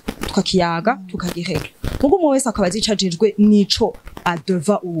tukakiyaga tukagihera mugo umwe wese akaba zicajijwe nico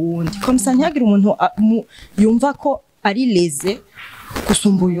adeva uwundi comme ça ntiyagira umuntu yumva ko ari leze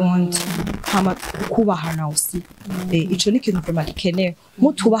gusumba uyundi hama kubahana aussi ico ni ikintu vraiment gikenewe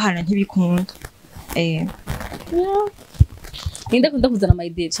mutubahana ntibikunda Ndakunda kuzana ama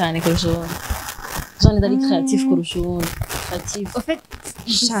idée cyane kurusha Jean est créatif kurusha créatif. En fait,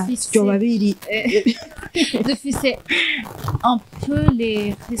 c'est un peu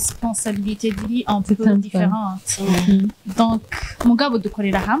les responsabilités de vie un peu différentes. Donc, mon gars, vous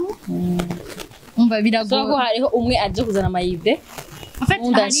dukorera hamwe. On va biragoye. So hariho umwe aje kuzana ama idée. En fait,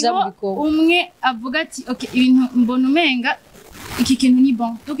 hariho umwe avuga ati okay, ibintu mbona umenga iki kintu ni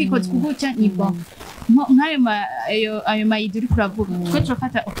bon. Donc iko twugucya ni bon. Ayo mayidi uri kuravuga twe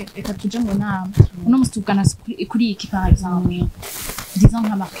turafata okay reka tuje mu nama uno musi tuvugana kuri iki par exemple disons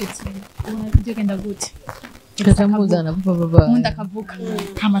nka marketing ibyo genda gute tukamuzana baba munda kavuga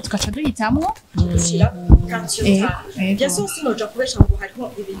hama tukaca duhitamwo bien sûr sinoja kubesha ngo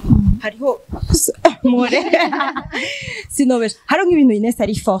hariho more sinobesha hariho ibintu Ines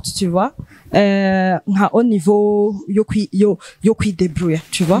ari forte tu vois nka au niveau yo kwidebrouiller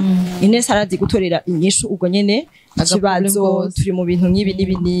tu vois Ines arazi gutorera inyishu ubwo nyene ikibazo turi mu bintu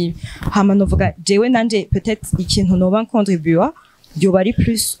nk'ibi hama novuga jewe nanje peut-être ikintu noba contribuer byo bari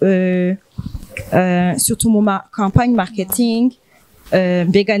plus surtout mu campagne marketing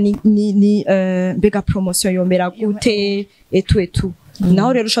mbega mbega promotion yomera gute et tout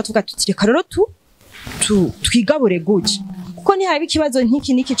naho rero ushaka tuvuga tuti reka rero twigabure gute kuko ni habi kibazo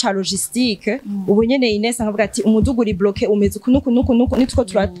niki ca logistique ubu nyene Ines nkavuga ati umudugu uri bloqué umeze kunuku nitwo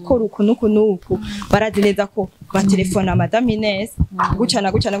turakora ukunuku barazineza ko ba telefone madame Ines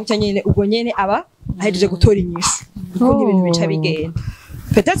gucana nyene ubwo nyene aba ahejeje gutora inyishu kuko ni ibintu bica bigenda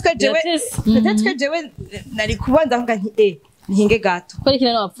peut-être que jewe nari kubanza nvuga nti nhinge gato ko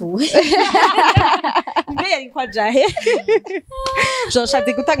ikina n'abapfuwe mbe yari kwa jahe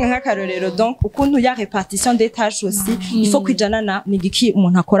je gutanga nk'akarorero donc ukuntu ya répartition des tâches aussi il faut kwijana nigiki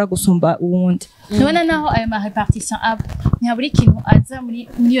umuntu akora gusumba uwundi none naho ayo ma répartition aba ntaburi kintu aza muri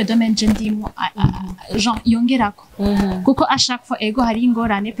iyo domaine je ndimo genre yongerako kuko à chaque fois ego hari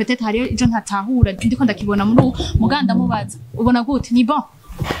ingorane peut-être hari ijo ntatahura ndiko ndakibona muri muganda mubaza ubona gute ni bon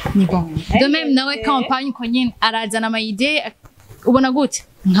de même nawe campagne ko nyine arazana ama idée ubona gute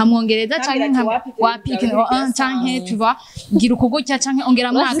nkamwongereza canke wapike canke tu vois ngira ukugutya canke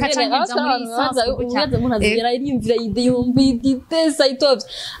ongera mwaka canke nza muri sansa uyaza umuntu azigera irimvira idée yombi idée saitobye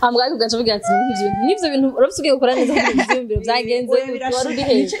ambwa kugaca vuga ati nivyo bintu urabisugiye gukora neza muri ivyo bintu byagenze wari uri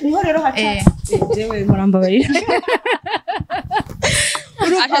hehe niho rero haca jewe murambabarira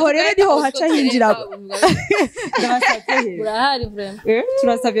aho rero niho haca hinjira urahari vraiment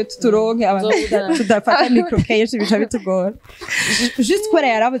turasabye tuturonke abantu tudafata micro kenshi bica bitugora juste kwera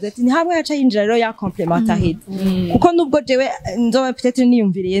yarabuze ati ni hamwe haca hinjira rero ya complementarité kuko nubwo jewe nzoba peut-être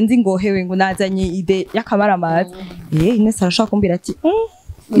niyumviriye nzi ngohewe ngo nazanye idée y'akamaramaza Ines arashaka kumbira ati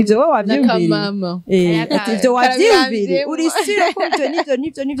ivyo wowe wavyumviriye ati ivyo wavyumviriye uri sûr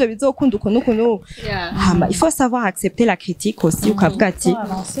ko nivyo bizokunda ukuntu hama il faut savoir accepter la critique aussi ukavuga ati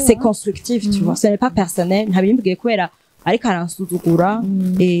c'est constructif tu vois ce n'est pas personnel ntabimbwiye kubera ariko aransuzugura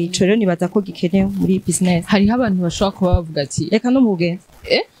ico rero nibaza ko gikenewe muri business hariho abantu bashobora kuba bavuga ati reka no mu bugenzi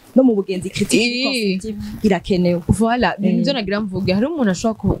no mu bugenzi critique constructive irakenewe voilà nivyo nagira mvuge hari umuntu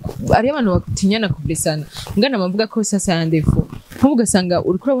ashobora ari abantu batinyana kubresana ngana mavuga ko sasa yandefo nkubu ugasanga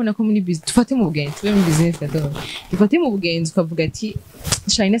uri kurabona ko muri business tufate mu bugenzi tube muri business gato dufate mu bugenzi ukavuga ati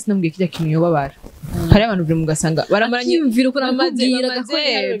Ines nambwiye kijya kintu yobabara hari abantu buri mugasanga baramaranye Akiyumvira uko bamaze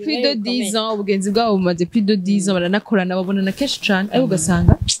nakubwira plus de 10 ans ubugenzi bwabo bumaze plus de 10 ans baranakorana babonana kenshi cane ariko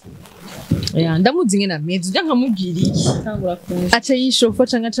ugasanga ndamuzi ngena mezi ujya nkamubwira iki aca yishofa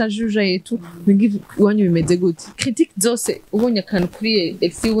canke aca juja yetu bingi wanyu bimeze gute critique zose ubonye akantu kuri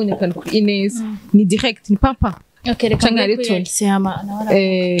Elsie ubonye akantu kuri Ines ni direct ni papa Okay, reka mbere kuri Elsie ama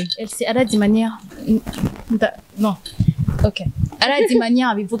Elsie arazi manière non okay arazi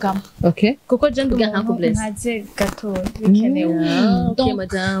manière bivugamo okay kuko je ndi umuntu nkaze gato bikenewe okay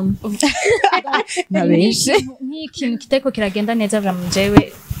madame nabeshe nk'ikintu kiteko kiragenda neza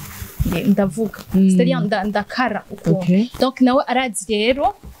jewe ndavuga c'est-à-dire ndakara uko donc nawe arazi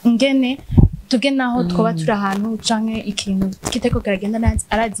rero ngene tuge naho twoba turi ahantu canke ikintu kiteko kiragenda neza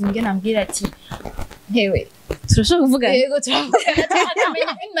arazi ngene ambwira ati hewe turashaka kuvuga yego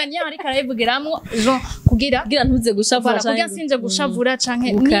turamenya imanya ariko arayivugiramwo kugira ntuze gushavura kugira sinje gushavura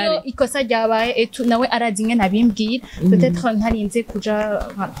canke niyo ikosa ryabaye nawe arazi ngene abimbwira peut-être ntarinze kuja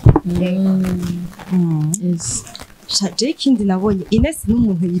J'ai ikindi nabonye Ines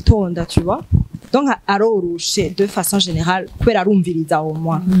n'umuntu yitonda tu vois donc arorushe de façon générale kubera arumviriza au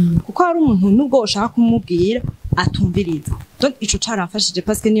moins kuko hari umuntu nubwo ushaka kumubwira atumviriza donc ico caramfashije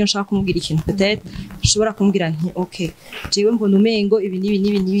parce que niyo nshaka kumubwira ikintu peut-être ushobora kumubwira nti okay jewe mbona umengo ibi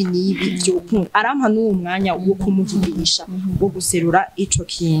nibi byo ukunda arampa n'uwo mwanya wo kumuvugisha wo guserura ico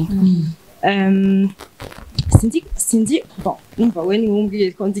kintu sinzi bon numva we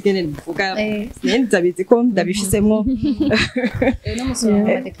niwumbwiye ko ndigene nivuga ndabizi ko ndabifisemwo no musoro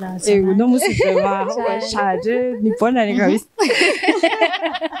wa déclaration no musoro washaje nibonane kabisa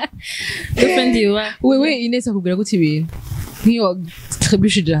friend you wewe Ines akubwira gute ibintu nk'iyo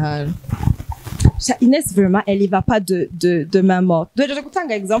trébuchije ahantu Ines vraiment elle y va pas de main morte. Je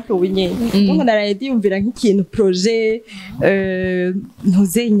gutanga exemple winye. Donc ndaraye ndiyumvira nk'ikintu projet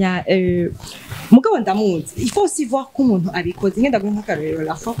ntuzenya mugabo ndamuzi. Il faut aussi voir ko umuntu abikoze ngenda guha akarero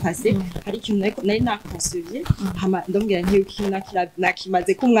la fois passée hari ikintu nari nakonsubiye hama ndambwira nti ikintu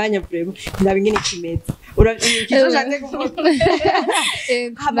nakimaze ku mwanya vraiment ndabingene kimeze. Urakijaje kuvuga.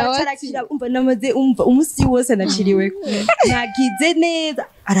 Hama carakira umva namaze umva umusi wose naciriwe. Nagize neza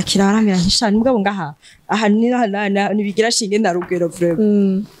arakira aramira nkishana mugabo ngaha aha nibigira shinge na rugero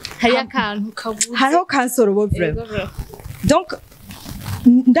vraiment hari akantu kavuze hariho kansoro vraiment donc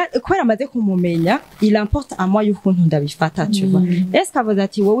kwera amaze kumumenya il importe à moi y'ukuntu ndabifata tu vois est-ce que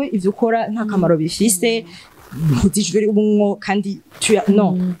ati wowe ivyo ukora nta kamaro bifise ntuzijwe ubunwo kandi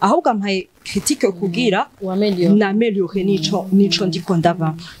non ahubwo ampaye critique kugira n'améliorer nico ndiko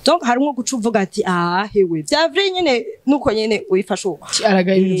ndava donc harimo guca uvuga ati hewe vya vrai nyene nuko nyene uyifasho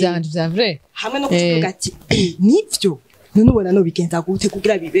aragaye ibintu byanje vya vrai hamwe no kuvuga ati nivyo none ubona no bigenza gute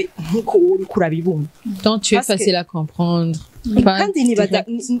kugira bibe nkuko uri kurabibumva donc tu es facile à comprendre kandi nibaza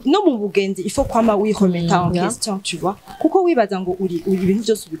no mu bugenzi il faut kwama wihometa en question tu vois kuko wibaza ngo uri ibintu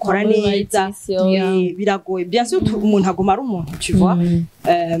byose ubikora neza biragoye bien sûr umuntu agoma ari umuntu tu vois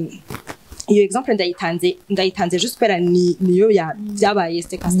iyo exemple ndayitanze juste pera niyo byabaye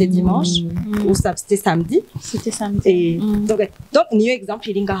c'était dimanche ou c'était samedi et donc niyo exemple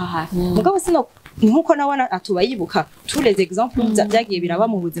iri ngaha hafi mugabo sino nkuko nawana atubayibuka tous les exemples byagiye biraba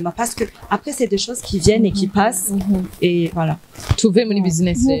mu buzima parce que après c'est des choses qui viennent et qui passent et voilà tuve muri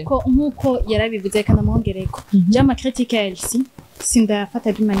business nkuko yarabivuze kana mongereko jama critique Elsie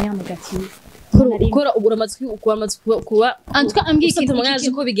sindafata d'une manière négative ukora uramatwi kuba en tout cas ambwiye ikintu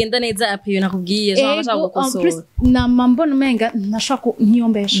mwaje ko bigenda neza apiyo nakubwiye zo abashaka gukosora na mbona menga nashaka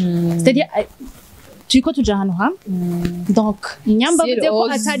nkiyombesha c'est-à-dire turiko tuja ahantu hamwe donc nyamba bize ko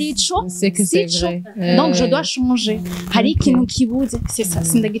atari ico c'est vrai donc je dois changer hari ikintu kibuze c'est ça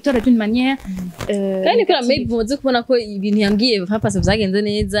sindagitora d'une manière kandi kora maybe muze kubona ko ibintu yambwiye papa byagenze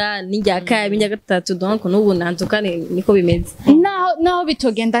neza n'ijya kabi n'ijya gatatu donc n'ubu nantukane niko bimeze naho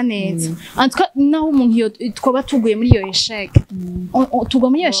bitogenda neza en tout cas naho umuntu twoba tuguye muri iyo échec tugwa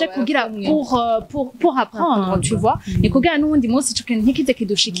muri iyo échec kugira pour apprendre tu vois ni kugira n'ubundi munsi cyo kintu ntikize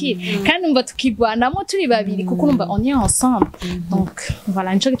kidushikira kandi umva tukigwanamo turi babiri kuko urumva on est ensemble donc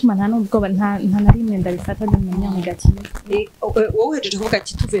voilà nico gituma nta nubwo nta narimwe ndabifata de manière négative wowe hejeje kuvuga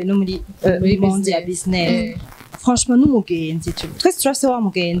ati tuvuye no muri monde ya business franchement n'umugenzi twese turafise wa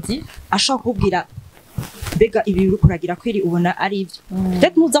mugenzi ashaka kubwira bega ibi uri kuragira kweri ubona ari ivyo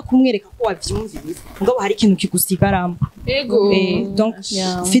peut-être muza kumwereka ko wavyumvise ngabo hari ikintu kigusigaramo ego donc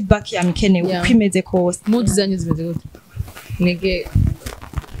feedback yamikenewe kwimeze kose mudizanye zimeze gute nege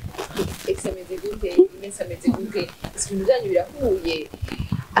exameze gute imeze gute ibintu byanyu birahuye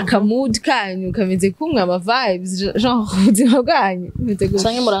akamood kanyu kameze kumwe ama vibes genre ubuzima bwanyu bimeze gute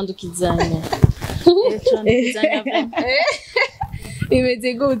canke murandukizanya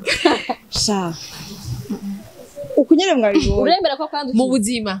imeze gute sha ukunyere mwabibonye uremera ko kandi mu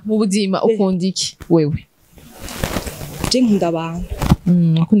buzima ukunda iki wewe je nkunda abantu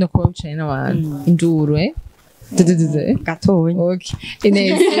akunda kuba wicaye n'abantu induru gatonya okay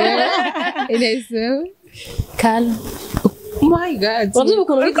Ines calme oh my god uravuga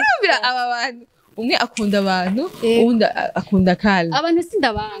ukuntu urumvira aba bantu umwe akunda abantu undi akunda calme abantu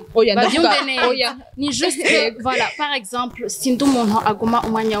sindabanga oya babyumve ndavuga neza oya ni juste voilà par exemple sindi umuntu aguma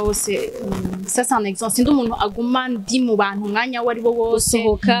umwanya wose ça c'est un exemple sindi umuntu aguma ndi mu bantu umwanya wari wo wose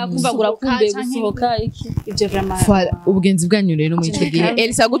gusohoka kumvagura kumbe gusohoka iki ibyo vraiment ubugenzi bwanyu rero muri icyo gihe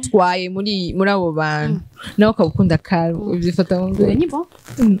Elisa agutwaye muri abo bantu nawe ukabukunda calme ubyifata mu ngwe ni bon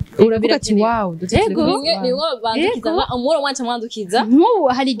uravuga ati wow yego ni ngo bandukiza umuro mwanca mwandukiza nk'ubu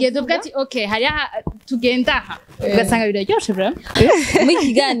hari igihe tuvuga ati okay hari tugenda aha ugasanga biraryoshe vraiment muri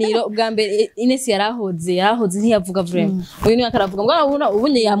kiganiro bwa mbere Ines yarahoze ntiyavuga vraiment uyu ni akaravuga ngo abuna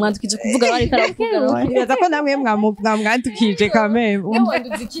ubunye yamwandukije kuvuga bari karavuga nibaza ko namwe mwamwandukije kameme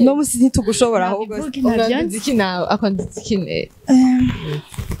no musi ntitugushobora ahubwo iki nawe akanditse iki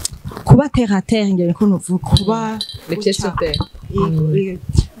kuba terre à terre ngene ko nuvuga kuba les pieds sur terre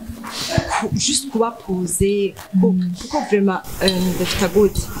juste kuba poser kuko vraiment ndafita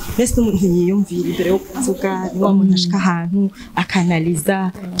good nese umuntu yiyumvira imbere yo kuvuga ni wa muntu ashika ahantu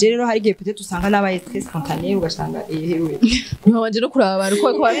akanaliza je rero hari igihe peut-être usanga n'abaye très spontané ugasanga ehewe ntiwabanje no kuraba abantu ko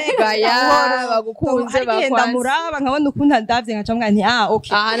babigaya bagukunze bakwanze muraba nkabona ukunda ndavye nkaca mbwa nti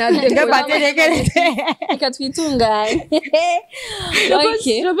okay nga bateregerete reka twitunganye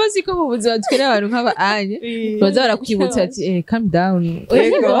okay urabazi ko mu buzima twere abantu nk'aba anye baza barakwibutsa ati calm down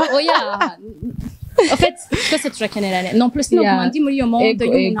oya en fait twese turakenerana non plus no kumandi muri iyo monde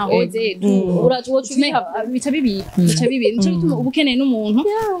y'umuntu ahoze bica bibi nico bituma ubukeneye n'umuntu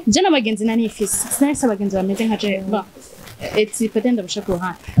je n'abagenzi nanifise sinahise abagenzi bameze nka je eti peut-être ndabashaka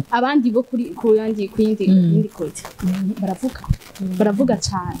kuruhande abandi bo ku yindi kote baravuga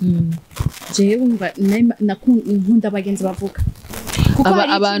cyane jewe wumva nkunda abagenzi bavuga kuko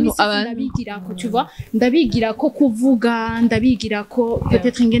abantu ndabigira ko tuva ndabigira ko kuvuga ndabigira ko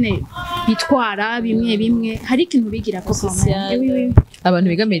peut-être ingene bitwara bimwe hari ikintu bigira ko abantu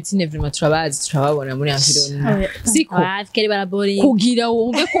biga medicine vraiment turabazi turababona muri environnement siko kere barabori kugira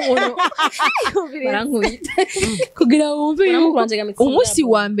wumve ko umuntu barankubita kugira wumve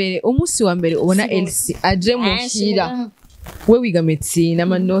umunsi wa mbere ubona Elsie aje muhira we wiga medicine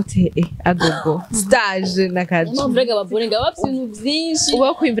amanote agogo stage nakaje no vrega baboringa bafite ibintu byinshi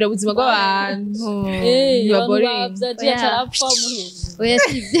uba kwimvira ubuzima bw'abantu baboringa cyarapfa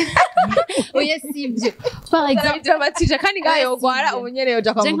oya sibyo par exemple dramatije kandi ngayo gwara ubunyereye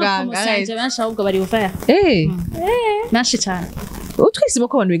uja kwa muganga je benshi ahubwo bari uvaya benshi cyane utwisimo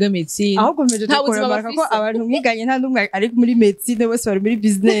ko abantu biga medicine ahubwo meje tukora ko abantu mwiganye nta ndumwe ari muri medicine bose bari muri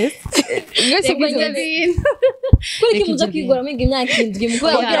business mwese kuri kimuza kwigora mwiga imyaka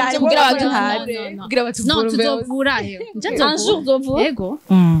 7 kugira batuvura tuzovura he anjo tuzovura yego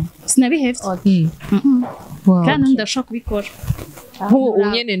sinabihevye kandi ndashaka kubikora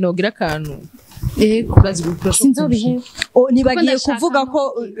unyene nogira akantu sinzobiheva nibagiye kuvuga ko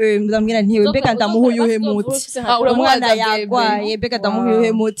ndambwira ntiwe mbega ndamuhuyuhe muti umwana yagwaye mbega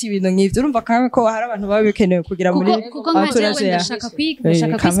ndamuhuyuhe muti ibintu nk'ivyo urumva kamwe ko hari abantu baba bikenewe kugira muri entourage ya ndashaka kwiga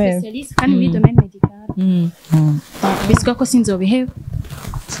specialist kandi muri domaine médical biswa ko sinzobiheva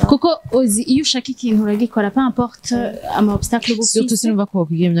kuko uzi iyo ushaka ikintu uragikora peu importe ama obstacle bufite surtout sinumva ko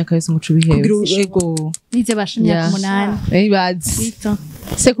bakwiye imyaka yose mucu bihebe yego nize bashimya ku 8 bazi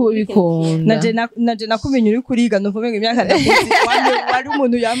se ko bikunda naje nakumenye uri kuriga no vuga imyaka ndakuzi wari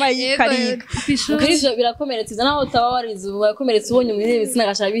umuntu yamaye kariga kuri birakomeretsa naho utaba warize wakomeretse ubonye mu ntebe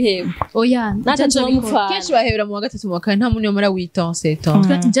sinagashara bihebe oya naje mupfa kenshi bahebera mu wa gatatu mu wa kane nta muntu yomara 8 ans 7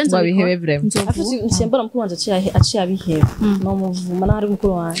 ans babihebe vraiment afite nshembora mukuru wanje aciye abiheba no muvuma naho ari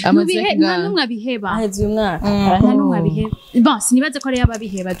mukuru wanje nta numwe abiheba aheze uyu mwaka nta numwe abiheba bon sinibaze ko ari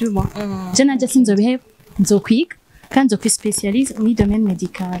ababiheba dumo je naje sinzobiheba nzokwiga kandi nzokwi specialiste muri domaine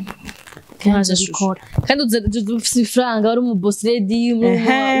médical kandi bikora kandi ufite ifaranga wari mu boss lady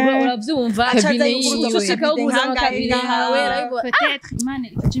uravyumva ushaka kuza kabiri hawe peut-être imane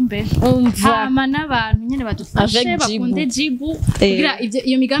ikimbere hama n'abantu nyene badufashe bakunde Jibu kugira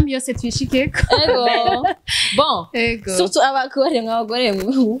iyo migambi yose twishikeko bon surtout abagore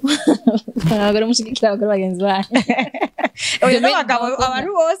mushigikira abagore bagenzi bawe abantu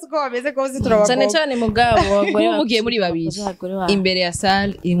bose uko bameze kose turabakora cyane mugabo mugiye muri babiri imbere ya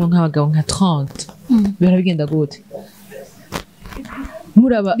salle irimo nk'abagabo nka 30 bira bigenda gute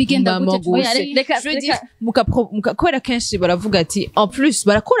muraba bigenda gute kubera kenshi baravuga ati en plus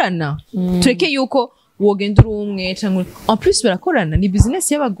barakorana tureke yuko wogenda uri umwe cyangwa en plus barakorana ni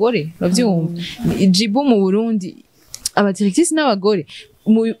business y'abagore uravyumva Jibu mu Burundi abadirectrice n'abagore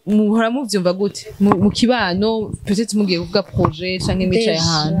muhora muvyumva gute mu kibano peut-être mugiye kuvuga projet canke imica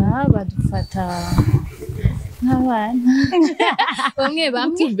y'ahantu badufata nk'abana bamwe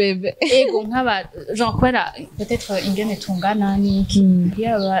bamwe bebe ego nk'aba genre kubera peut-être ingene tungana n'iki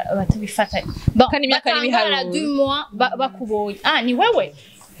iyo batubifata kandi imyaka n'ibiharuro du mois bakubonye ni wewe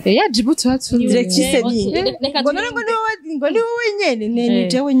ya Jibu tuhatsu directrice ni ngo ni wowe nyene ni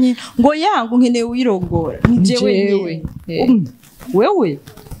jewe nyene ngo yangu nkeneye wirongora ni jewe nyene wewe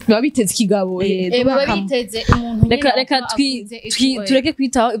babiteze ikigabo baba biteze umuntu reka tureke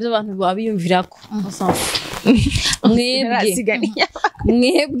kwitaho ibyo abantu babiyumvirako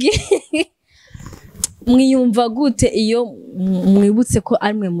mwebwe mwiyumva gute iyo mwibutse ko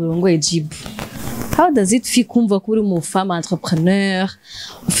ari mwe murongoye Jibu how does it feel kumva ko uri mu femme entrepreneur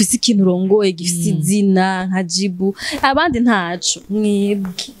ufise ikintu urongoye gifise izina nka Jibu abandi ntaco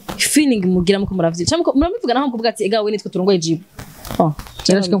mwebwe feeling mugira muko muravye cyangwa murabivuga naho kuvuga ati egawe nitwe turongoye Jibu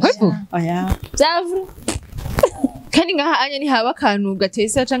cyarashika kwepo aya byavru kandi ngaha anya ni haba kantu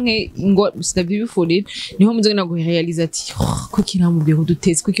gatesa canke ngo sitabyifurira niho muzo na gurealize ati ko kiramubwiye ko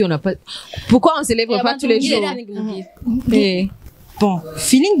dutese ko kiona pas pourquoi on se lève pas tous les jours bon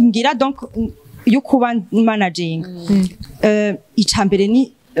feeling ngira donc yo kuba managing icambere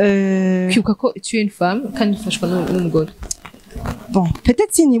ni kwibuka ko tu es une femme kandi ufashwa n'umugore bon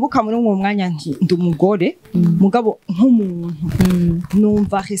peut-être sinibuka muri uwo mwanya ndi umugore mugabo nk'umuntu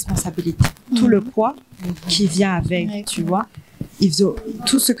numva responsabilité tout le poids qui vient avec tu vois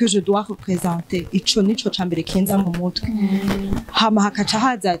tout ce que je dois représenter ico nico cambere kenza mu mutwe hama hakaca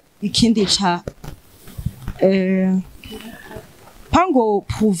haza ikindi ca pango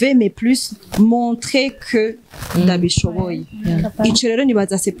prouver mais plus montrer que ndabishoboye ico rero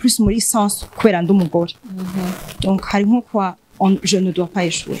nibaza c'est plus muri sens kwera ndumugore donc hari nko kwa je ne dois pas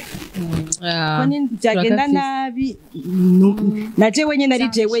échouer koni byagenda nabi na jewe nyene ari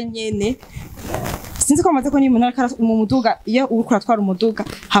jewe nyene sinzi ko maze ko ni mu muduga iyo urukura twara umuduga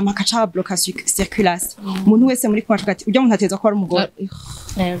hama kaca bloka circulation umuntu wese muri kwa ati ujya umuntu ateza ko ari umugore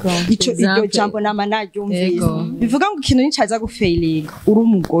ico iryo jambo nama naryumvise bivuga ngo ikintu nicaza gufailinga uri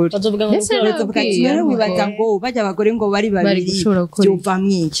umugore bazovuga ngo rero wibaza ngo bajya abagore ngo bari babiri byova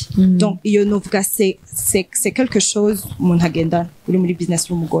mwiki donc iyo novuga c'est quelque chose umuntu agenda uri muri business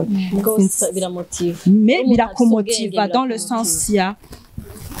y'umugore biramotive mais birakomotiva dans le sens ya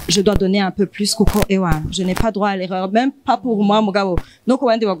je dois donner un peu plus kuko je n'ai pas droit à l'erreur même pas pour moi mugabo no ku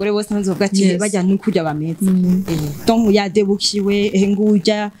bandi bagore bose nzovuga ati bajya n'ukujya bameze donc yadebukiwe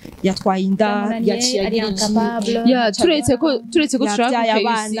nguja yatwaye inda yaciye incapable turetse ko turashaka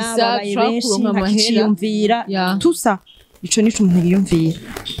kuronka amahera tout ça ico nico umuntu yiyumvira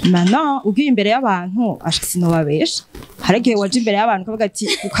maintenant ugiye imbere y'abantu sinobabesha haragiye waje imbere y'abantu ukavuga ati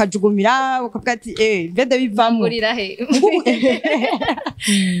ukajugumira ukavuga ati vede bivamo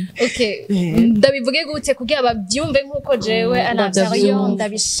okay ndabivuge gute kugira bavyumve nkuko jewe anavyo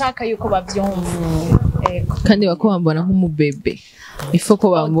ndabishaka yuko bavyumva kandi bako bambona nk'umubebe ifo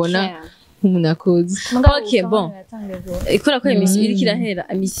ko bambona nk'umunakozi okay bon ikora ko emission iri kirahera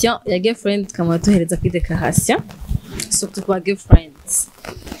emission ya girlfriend kama tohereza kuri déclaration surtout kwa girlfriends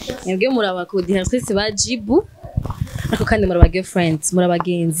mwebwe muraba ko directrice ba Jibu ariko kandi muraba girlfriends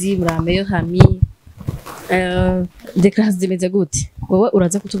murabagenzi murameyo hami déclaration zimeze gute wowe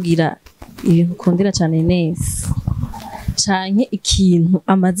uraza kutubwira ibintu ukundira cyane neza canke ikintu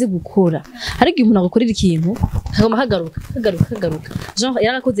amaze gukora hari igihe umuntu agukorera ikintu kagoma kagaruka genre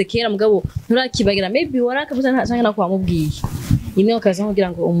yarakoze kera mugabo nturakibagira maybe warakabuza canke nako wamubwiye imwe okaza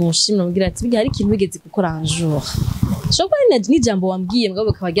kugira ngo umushimire mugira ati biga hari ikintu wigeze gukora un jour shobora ni jambo wambwiye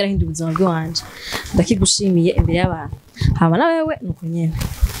mugabo kabagira hindi ubuzima bwanje ndakigushimiye imbere y'abantu hama na wewe nuko nyene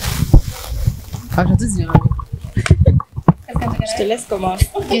je te laisse commencer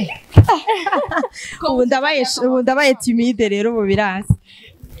ubu ndabaye timide rero ubu biranse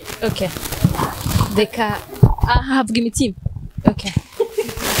okay deka havuga imitima okay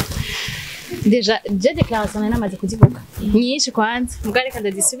Deja déclaration namaze kuzivuga nyinshi kwanza mugare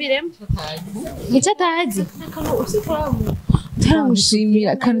kandi disubiremo nicyo atazi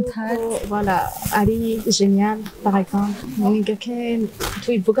taramushimira kandi voilà ari génial par exemple mwigake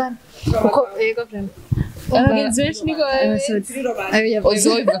tuivugana kuko yego vraiment abagenzi benshi niko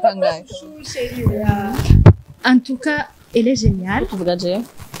ozoivuga kangahe en tout cas elle est géniale tuvuga je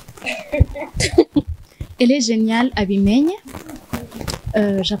elle est géniale abimenye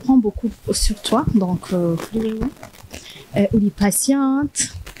j'apprends beaucoup sur toi, donc elle est patiente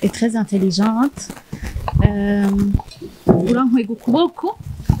et très intelligente.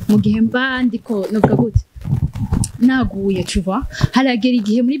 mu gihe mba ndiko novuga gute naguye tu vois haragera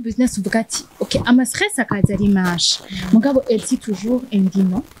igihe muri business uvuga ati ok ama stress akaza ari menshi mugabo elle dit toujours elle dit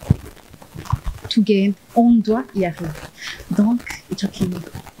non tugenda on doit y arriver donc ico kintu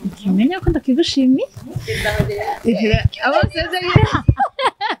kimenya ko ndakigushimi abaseze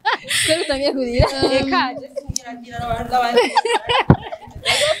Kero utangiye kurira. Ekaje singira n'abandi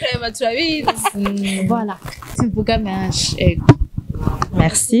Vraiment turabizi. voilà tuvuga menshi ego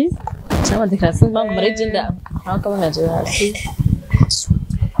merci. Chama déclaration mbambo muri genda. Nako bamaje hasi.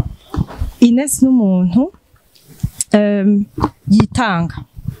 Ines n'umuntu yitanga.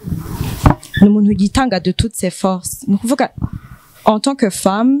 Ni umuntu yitanga de toutes ses forces. Ni kuvuga en tant que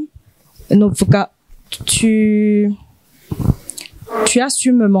femme, novuga tu as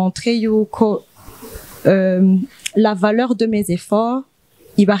su me montrer yuko la valeur de mes efforts,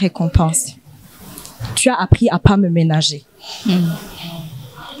 il va récompenser. Tu as appris à pas me ménager.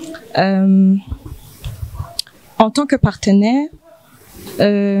 En tant que partenaire,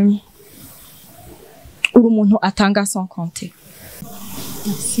 umuntu atanga sans compter.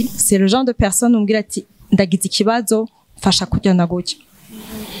 merci C'est le genre de personne umbwira ati ndagize ikibazo fasha kujya na gutya.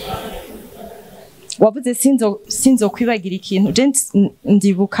 Wavuze sinzo kwibagira ikintu. Je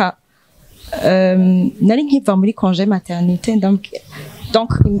ndibuka nari nkiva muri congé maternité donc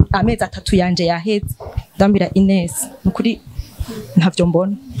amezi 3 yanje yaheze ndambira Ines nukuri ntavyo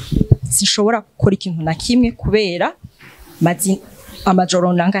mbona sinshobora gukora ikintu na kimwe kubera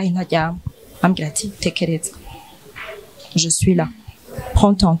amajoro nangahe ntaryama ambwira ati tekereza je suis là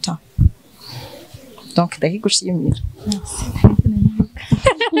prends ton temps donc ndakigushimira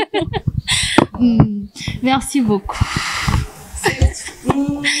merci beaucoup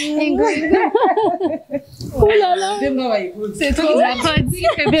Oh là là. C'est trop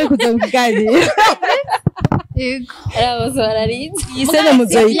bien kuzoganira. Arabo bararize. Isede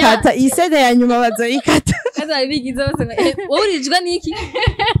muzoyikata, isede ya nyuma bazoyikata. Kaza bigize bose ngo urijwa niki?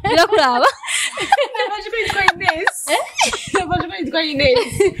 Birakuraba. Nabajwe yitwa Ines. Nabajwe yitwa Ines.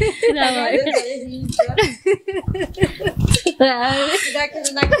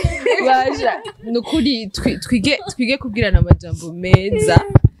 Baja nukuri twige kubwirana amajambo meza.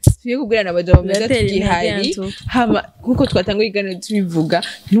 Twige kubwirana amajambo meza tugihari. Hama kuko twatanga igana tubivuga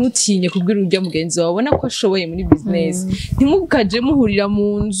ntutinye kubwira urya mugenzi wawe ubona ko ashoboye muri business. Ntimukaje muhurira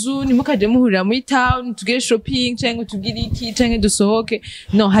mu nzu, ntimukaje muhurira muri town, tugire shopping cyangwa tugire iki cyangwa dusohoke.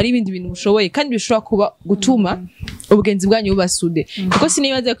 No, hari ibindi bintu mushoboye kandi bishobora kuba gutuma ubugenzi bwanyu bubasude. Kuko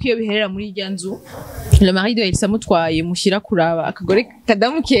sinibaza ko iyo biherera muri irya nzu le mari de Elsa mutwaye mushyira kuraba akagore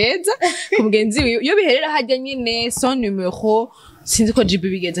kadamu keza ku mugenzi wiwe iyo biherera hajya nyine son numéro sinzi ko Jibu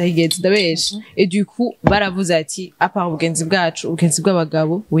bigeza higeze ndabesha et du coup baravuze ati apa ubugenzi bwacu ubugenzi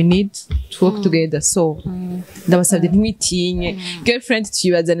bw'abagabo we need to work together so ndabasabye ntimwitinye girlfriend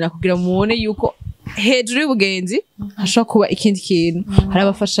tuyibazanira kugira muone yuko hejuru y'ubugenzi hashobora kuba ikindi kintu hari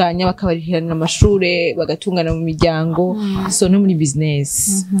abafashanya bakabarihirana amashure bagatungana mu miryango so no muri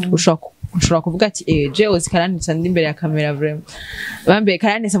business ushobora kuvuga ati je ozi karanitsa ndi imbere ya kamera vraiment bambe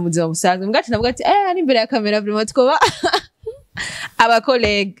karanitsa mu buzima busanzwe mbwati navuga ati ari imbere ya kamera vraiment twoba aba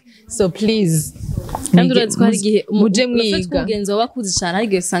colleague so please kandi urazi ko hari igihe muje mwiga umugenzi wawe akuzi cyane hari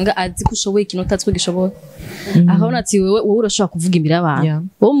igihe usanga azi ko ushoboye ikintu utatse ko gishoboye aho ati wowe urashobora kuvuga imbere y'abantu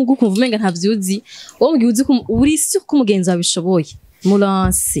wowe mugu kumva umenga ntavyuzi wowe mugihe uzi ko uri si ko umugenzi wawe bishoboye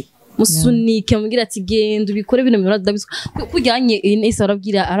muranse musunike mugira ati genda ubikore bino minota dabizo kujyanye Ines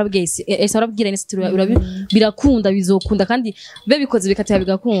arabwira Ines birakunda bizokunda kandi be bikoze bikataya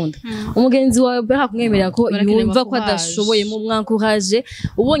bigakunda umugenzi wawe baha kumwemerera ko yumva ko adashoboye mu mwankoraje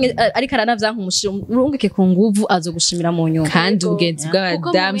ubonye ariko aranavyanka umushiro urungike ku nguvu azogushimira mu nyuma kandi ubugenzi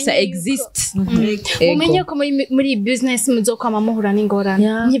bw'abadamsa exist umenye ko muri business muzokwama muhura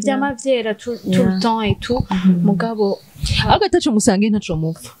n'ingorane ntivyama vyera tout le temps et tout mugabo agatacho musange ntaco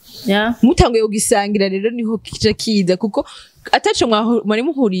mupfa mutanguye kugisangira rero niho kija kiza kuko ataco mwari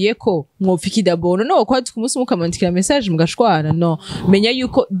muhuriye ko mwopfa ikidabono no kwa tukumunsi mukamandikira message mugashwana no menya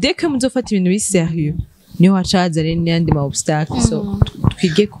yuko dès que muzofata ibintu bi sérieux niho hacaza rero n'andi ma obstacle so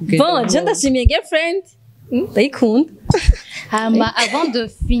twige kugenda bon je ndashimiye girlfriend ndayikunda hama avant de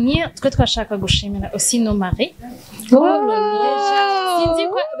finir twashaka gushimira aussi nos maris sinzi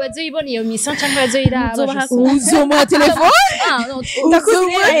ko bazoyibona iyo mission cyangwa bazoyiraba uzomuha telefone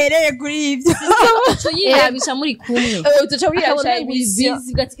ndakuzi ahereye kuri ibyo tuyirabisha muri kumwe utaca wirabisha ibizio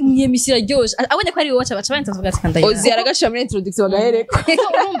iyo mission iryoshye abonye ko ari wowe baca bantavuga ati kandaye ozi aragashira muri introduction bagahereko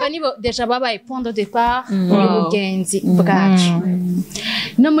urumva nibo deja babaye point de départ y'ubugenzi bwacu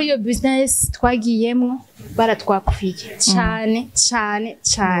no muri iyo business twagiyemo baratwakwiye cyane cyane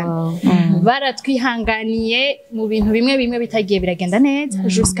cyane baratwihanganiye mu bintu bimwe bimwe bitagiye biragenda neza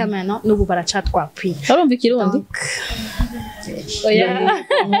jusqu'à maintenant n'ubu baracatwakwiye urumva ikirundi oya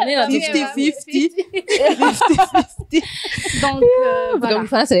 50-50 donc vuga mu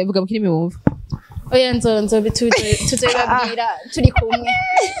Faransa vuga mu kirimi wumva oya tuzobabwira turi kumwe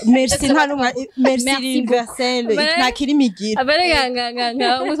merci nta numwe merci universel nta kirimi gira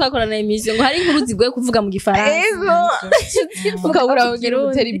abarenganga musakorana emission ngo hari inkuru zigoye kuvuga mu gifaransa ukabura kugira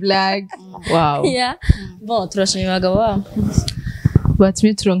uteri blague wow yeah bon turashimye abagabo babo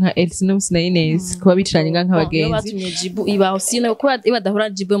batumye turonka Elsie no na Ines kuba bicaranye nk'abagenzi batumye Jibu ibaho sino kuba ibadahura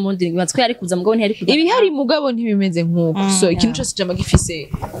Jibu mu ndiri batwe yari kuza mugabo ntiyari kuza ibi hari mugabo ntibimeze nk'uko so ikintu cyose cyama gifise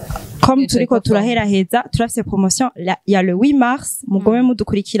comme turiko turaheraheza turafise promotion ya le 8 mars mugome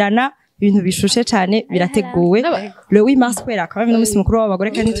mudukurikirana ibintu bishushe cyane birateguwe le 8 mars kwera quand même n'umunsi mukuru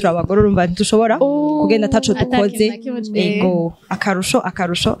w'abagore kandi turabagore urumva ntidushobora kugenda taco dukoze ego akarusho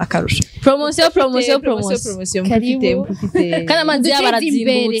promotion mufite kandi amazi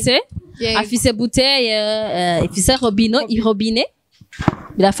yabarazimbutse afise bouteille ifise robinet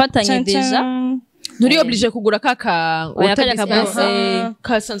birafatanye deja Nuri oblige kugura kaka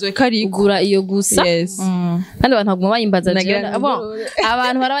kasanzwe kari kugura iyo gusa kandi abantu baguma bayimbaza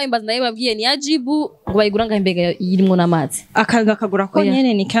abantu barabayimbaza nayo babwiye ni ya Jibu ngo bayigura ngambega yirimwo n'amazi akanga kagura ko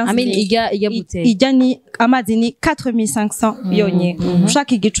nyene ni 15 ijya bouteille ijya ni amazi ni 4500 yonye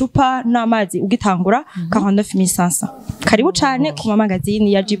ushaka igicupa n'amazi ugitangura 49500 karibu cyane ku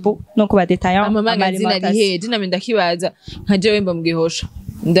magazine ya Jibu no ku badetaillant amagazine ari heje name ndakibaza nka jewe mba mugihosha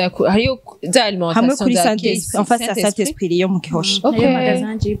hariyo za alimentation hamwe kuri Saint-Esprit en face ya Saint-Esprit yo mu Gihosha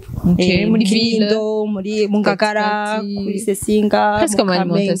magasin Jibu muri Vindo muri Mungagara kuri Sesinga presque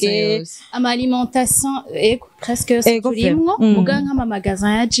alimentation alimentation presque turimwo muga nk'ama magasin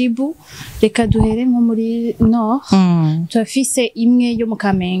ya Jibu reka duhere nko muri Nord turafise imwe yo mu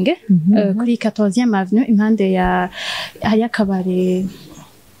Kamenge kuri 14e avenue impande ya hariya kabare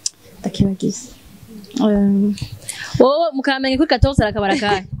ndakibagize mukamenge kuri 14 arakabara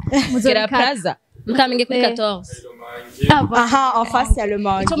kahe muzera plaza mukamenge kuri 14 aha en face ya le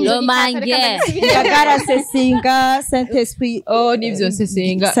mange Gagara Sesinga Saint-Esprit nivyo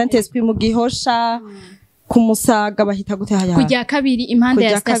Sesinga Saint-Esprit mu Gihosha ku Musaga bahita gute haya kujya kabiri impande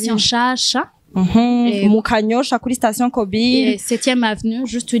ya station Shasha mu Kanyosha kuri station Kobili 7e avenue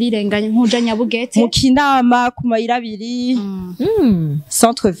juste urirenganye nkuja Nyabugete mu Kinama ku mayira abiri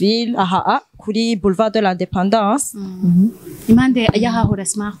centre ville aha kuri boulevard de l'Indépendance impande y'ahahora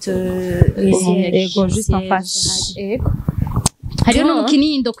smart ego juste en face ego hariyo no mu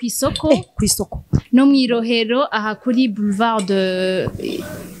Kinindo kw'isoko no mwirohero aha kuri boulevard de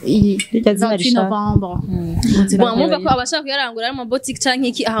 28 novembre mwumva ko abashaka kuyarangura ari mu boutique canke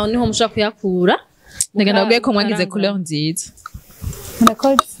iki aho niho mushaka kuyakura ndaga ndabwiye ko mwagize couleur nziza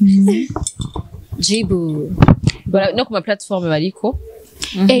murakoze Jibu no ku ma plateforme bariko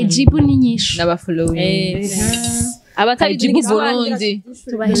Jibu ni nyinshi n'aba following abatari Jibu Burundi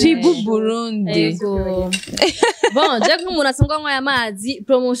Jibu Burundi bon je nk'umuntu asangwa nk'aya amazi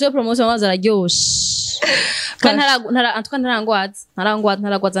promotion amazi araryoshe kandi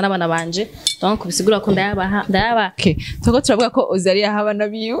ntarangwaza n'abana banje donc bisigura ko ndayaba okay toko turavuga ko Ozari yahabana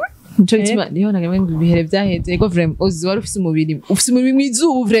biwe nico gituma niho nagamwe ibihere byaheze ego vraiment Ozi wari ufise umubiri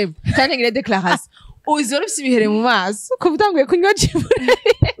mwizubu vraiment kandi ngire déclaration Ozi wari ufise ibihere mu maso ko utanguye kunywa Jibu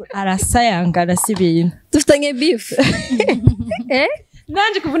arasayangana sibintu dufitanye beef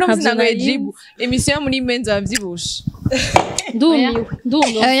nanje kuvuna muzinango ya Jibu emission muri menza bavyibusha ndumiwe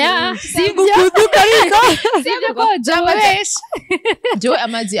oya sibyo kudukarika sibyo ko jawesh jo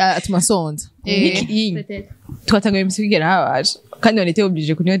amazi atuma sonza twatangaye emission igera habaje kandi wanete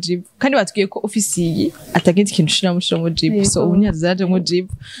oblige kunywa Jibu kandi batwiye ko ofisi yi atagenti kintu shira mu Jibu so ubu nyazaje mu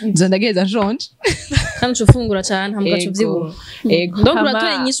Jibu nzondageza jonje kandi ufungura cyane hamwe cuvyibu donc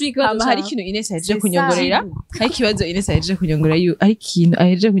uratora inyishu y'ikibazo hari ikintu Ines yaje kunyongorera hari ikibazo Ines yaje kunyongorera yu ari ikintu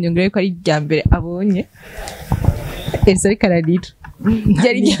aheje kunyongorera ko ari ryambere abonye ese kararira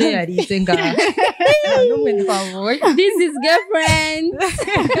yari arize ngaha numwe twabonye this is girlfriend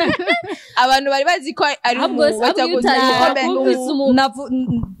abantu bari bazi ko ari bataguze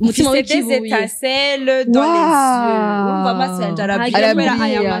mutima w'ikibuye étincelles dans les yeux umva amaso yanje arabira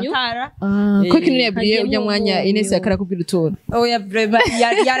aya matara ko kintu yabriye ujya mwanya Ines akarakubwira utuntu oya vraiment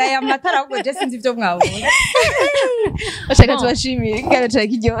yara aya matara ahubwo je sinzi ivyo mwabonye ashaka tubashimire kandi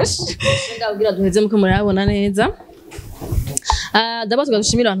cyakijyoshe ndabwira duheze muko murabona neza d'abord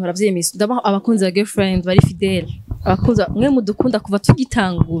tugadushimira abantu baravyemisa d'abord abakunzi ba girlfriend bari fidèle abakunzi mwe mudukunda kuva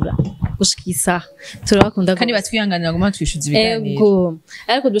tugitangura gushikisa turabakunda kandi batwihanganira guma twishuza ibiganiro ego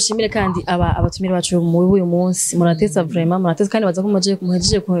ariko dushimire kandi abatumire bacu muri uyu munsi murateza vraiment murateza kandi baza ko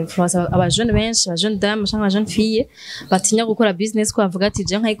muhejeje ku influence aba jeune benshi aba jeune dame cyangwa aba jeune fille batinya gukora business ko bavuga ati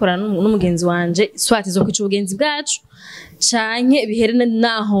je nkayikorana n'umugenzi wanje swati zo kwica ubugenzi bwacu canke biherene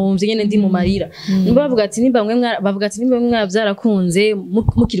nahomvye nyene ndi mu marira nimba bavuga ati nimba mwe mwavyarakunze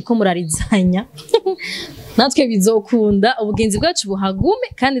mukiriko murarizanya natwe bizokunda ubugenzi bwacu buhagume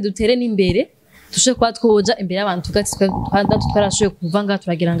kandi dutere n'imbere tushe kwa twoja imbere y'abantu tugati twarashoye kuva ngaha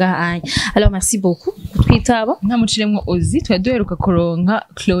turagira ngaha anya alors merci beaucoup kutwitaba nta muciremwo ozi twaduheruka koronka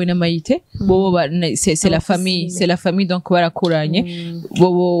Chloe na Maite bobo c'est la famille donc barakuranye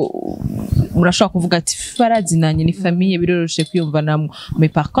bobo murashobora kuvuga ati barazinanye ni famille biroroshe kwiyumva namwe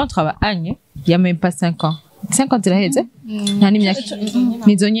mais par contre aba anye ya même pas 5 ans 50 iraheze nta n'imyaka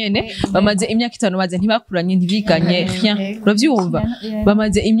nizo nyene bamaze imyaka 5 baze ntibakuranye ntibiganye rien uravyumva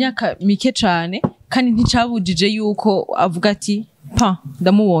bamaze imyaka mike cane kandi nticabujije yuko avuga ati pa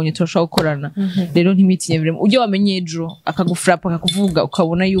ndamubonye turashobora gukorana rero ntimitinye biremo ujye wamenye ejo akagufrapa akakuvuga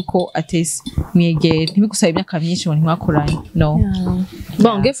ukabona yuko atese mwegere ntibigusaba imyaka myinshi ngo ntimwakoranye no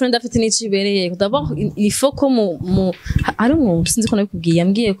bon girlfriend afite n'icibereye d'abord il faut ko ari umuntu sinzi ko nabikubwiye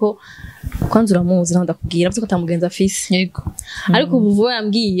yambwiye ko kwanza uramuzi naho ndakubwira avuze ko atamugenza afise yego ariko ubu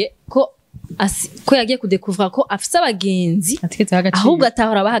yambwiye ko yagiye kudekuvura ko afise abagenzi ahubwo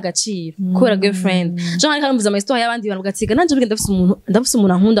atahora baha agaciro kubera girlfriend jean ariko aramvuza amahistoire y'abandi bantu gatiga nanje bigenda ndafise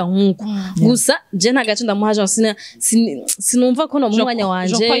umuntu ankunda nkuko gusa je nta gace ndamuha jean sinumva ko no mu mwanya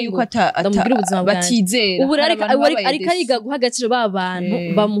wanje ndamubwira ubuzima batizera ubu ariko ariga guha agaciro b'abantu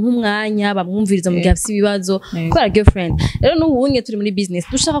bamuha umwanya bamwumviriza mu gihe afise ibibazo kubera girlfriend rero n'ubunye turi muri business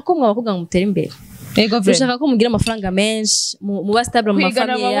dushaka ko mwabakobwa mutere imbere dushaka ko mugira amafaranga menshi mu ba stable mu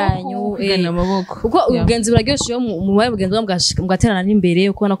mafamiye yanyu kuko ubugenzi buraryoshe iyo mu baye bugenzi mugaterana n'imbere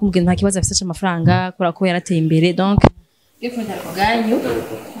ukubona ko umugenzi nta kibazo afite cy'amafaranga kubera ko yarateye imbere donc girlfriend ariko ganyu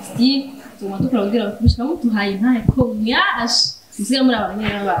Steve tuma tukurabwira bakushaka ko tuhaye ntahe ko myaje musiga muri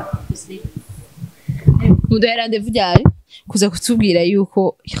abanyene n'abantu mudaye rendez-vous ryari kuza kutubwira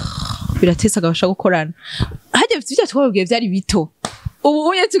yuko biratesa gabasha gukorana hajya bifite icyo twababwiye byari bito ubu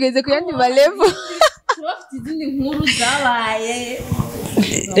uye tugeze ku yandi malevo turafite izindi nkuru zabaye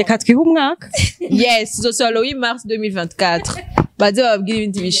reka twihe umwaka yes zosora le 8 mars 2024 baze bababwira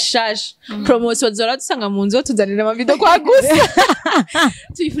ibindi bishasha promotion zora dusanga mu nzu tuzanira amavideo kwa gusa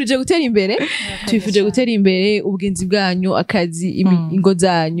tuyifurije gutera imbere ubugenzi bwanyu akazi ingo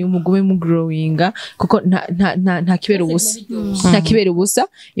zanyu mugume mu growinga kuko nta kibera ubusa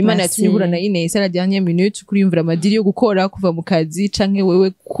imana yatunyibura na Ines la dernière minute kuri yumvira amadiri yo gukora kuva mu kazi canke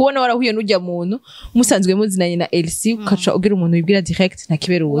wewe kubona warahuye n'ujya muntu musanzwe muzinanye na Elsie ukaca ugira umuntu wibwira direct nta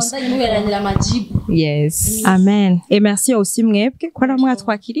kibera ubusa yes amen et merci aussi mwebwe ko namwe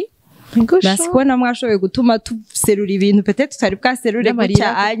twakiri merci ko namwe ashoboye gutuma tuserura ibintu peut-être tutari bwaserure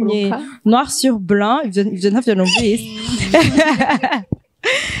gutya anye noir sur blanc ivyo ntavyo numvise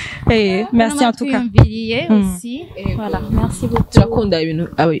merci en tout cas aussi voilà merci beaucoup turakunda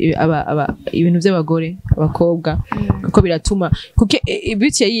ibintu by'abagore abakobwa kuko biratuma kuko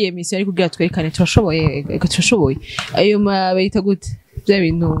ibiti yayiye emission ari kugira twerekane turashoboye ayo bayita gute bya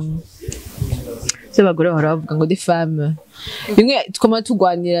bintu by'abagore bahora bavuga ngo des femmes bimwe twama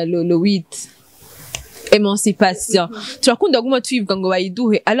tugwanira le 8 émancipation turakunda guma tuyivuga ngo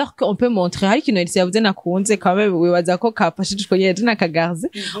bayiduhe alors qu'on peut montrer hari kintu Elsie yavuze nakunze quand même webaza ko kapashishwe yeje nakagarze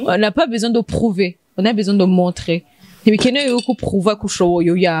on n'a pas besoin de prouver on a besoin de montrer ntibikenewe yuko prouva ko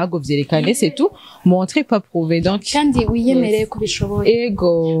ushoboye yago vyerekane c'est tout montrer pas prouver donc kandi wiyemereye kubishoboye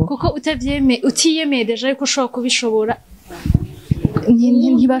ego kuko utiyemeye deja yuko ushobora kubishobora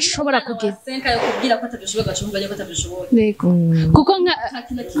ntibashobora kugeza kubwira ko atabishobora gacumva ko atabishobora kuko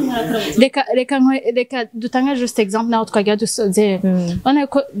reka dutanga juste exemple naho twagira dusoze on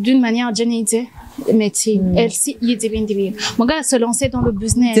ko d'une manière générale médecine Elsie yize ibindi bintu muga se lancer dans le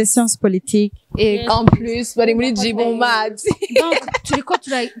business des sciences politiques et en plus bari muri Jibu mazi donc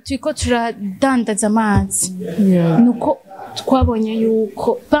turiko turadandaza amazi nuko twabonye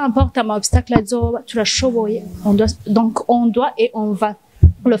yuko peu importe ama obstacle azoba turashoboye on doit et on va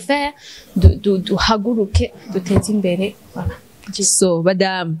le faire de haguruke duteze imbere so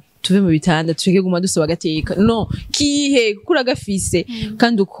madame tuve mu bitanda tureke guma dusaba gateka no kihe kura gafise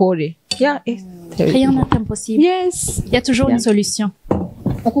kandi ukore rien n'est impossible yes il y a toujours une solution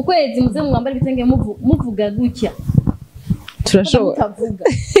uku kwezi muze mwambara ibitenge muvuga gutya turashobora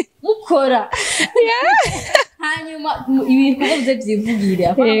mukora hanyuma ibintu byo byivugire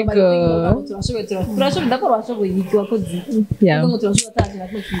afana turashoboye ndakora washoboye iki wakoze ngo turashoboye ataje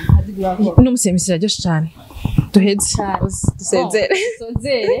natwe no musemisira ryo cyane duheze Cyane. dusezere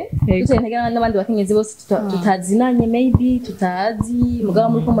Sozere duce ntega n'abandi bakenyezi bose tutazinanye maybe tutazi mugabo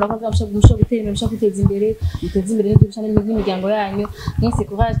muri ko murakoze musho gutera imbere musho guteza imbere muteza imbere n'ibyo n'imiryango yanyu mwese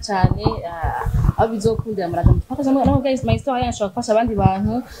kuba cyane abizokundira muraga mufata jamwe naho guys my story yanyu shaka fasha abandi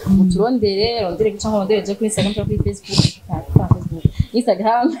bantu rondere cyangwa rondere je kuri Instagram cyangwa kuri Facebook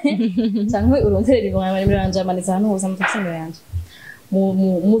Instagram cyangwa urondere ibintu muri ranje amanitse hano hose mutse yanje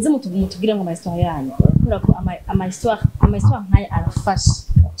muze mutubwire ngo my story yanyu kubera ko ama histoire nkaya arafasha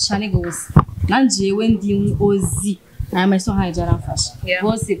cyane gose nanjewe ndi ozi ama histoire nkaya arafasha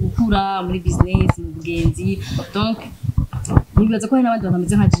bose gukura muri business mu bugenzi donc nibaza ko hari n'abandi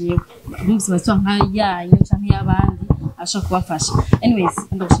bameze nka jewe bumvise ama histoire nkaya yanyu cyangwa y'abandi ashaka kubafasha anyways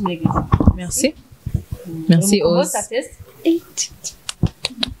ndagushimire gose merci Oz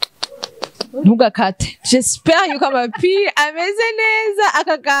ntugakate j'espère yuko amapiri ameze neza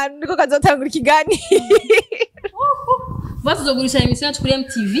aka kantu niko kazotangura ikiganiro batuzogurisha emission yacu kuri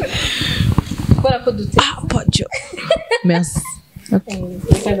MTV kubera ko duteze pojo merci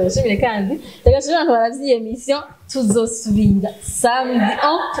ndabashimire kandi ndagashimira abantu baravye emission tuzosubira samedi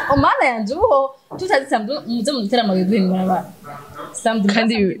omana yanje uho tutazi samedi muze mutera amabuye duhingura abantu samedi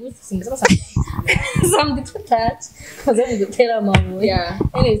kandi samedi tutazi muze mutera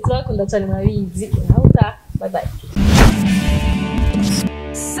amabuye turakunda cyane murabizi naho bye bye.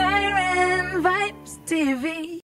 Siren Vibes TV.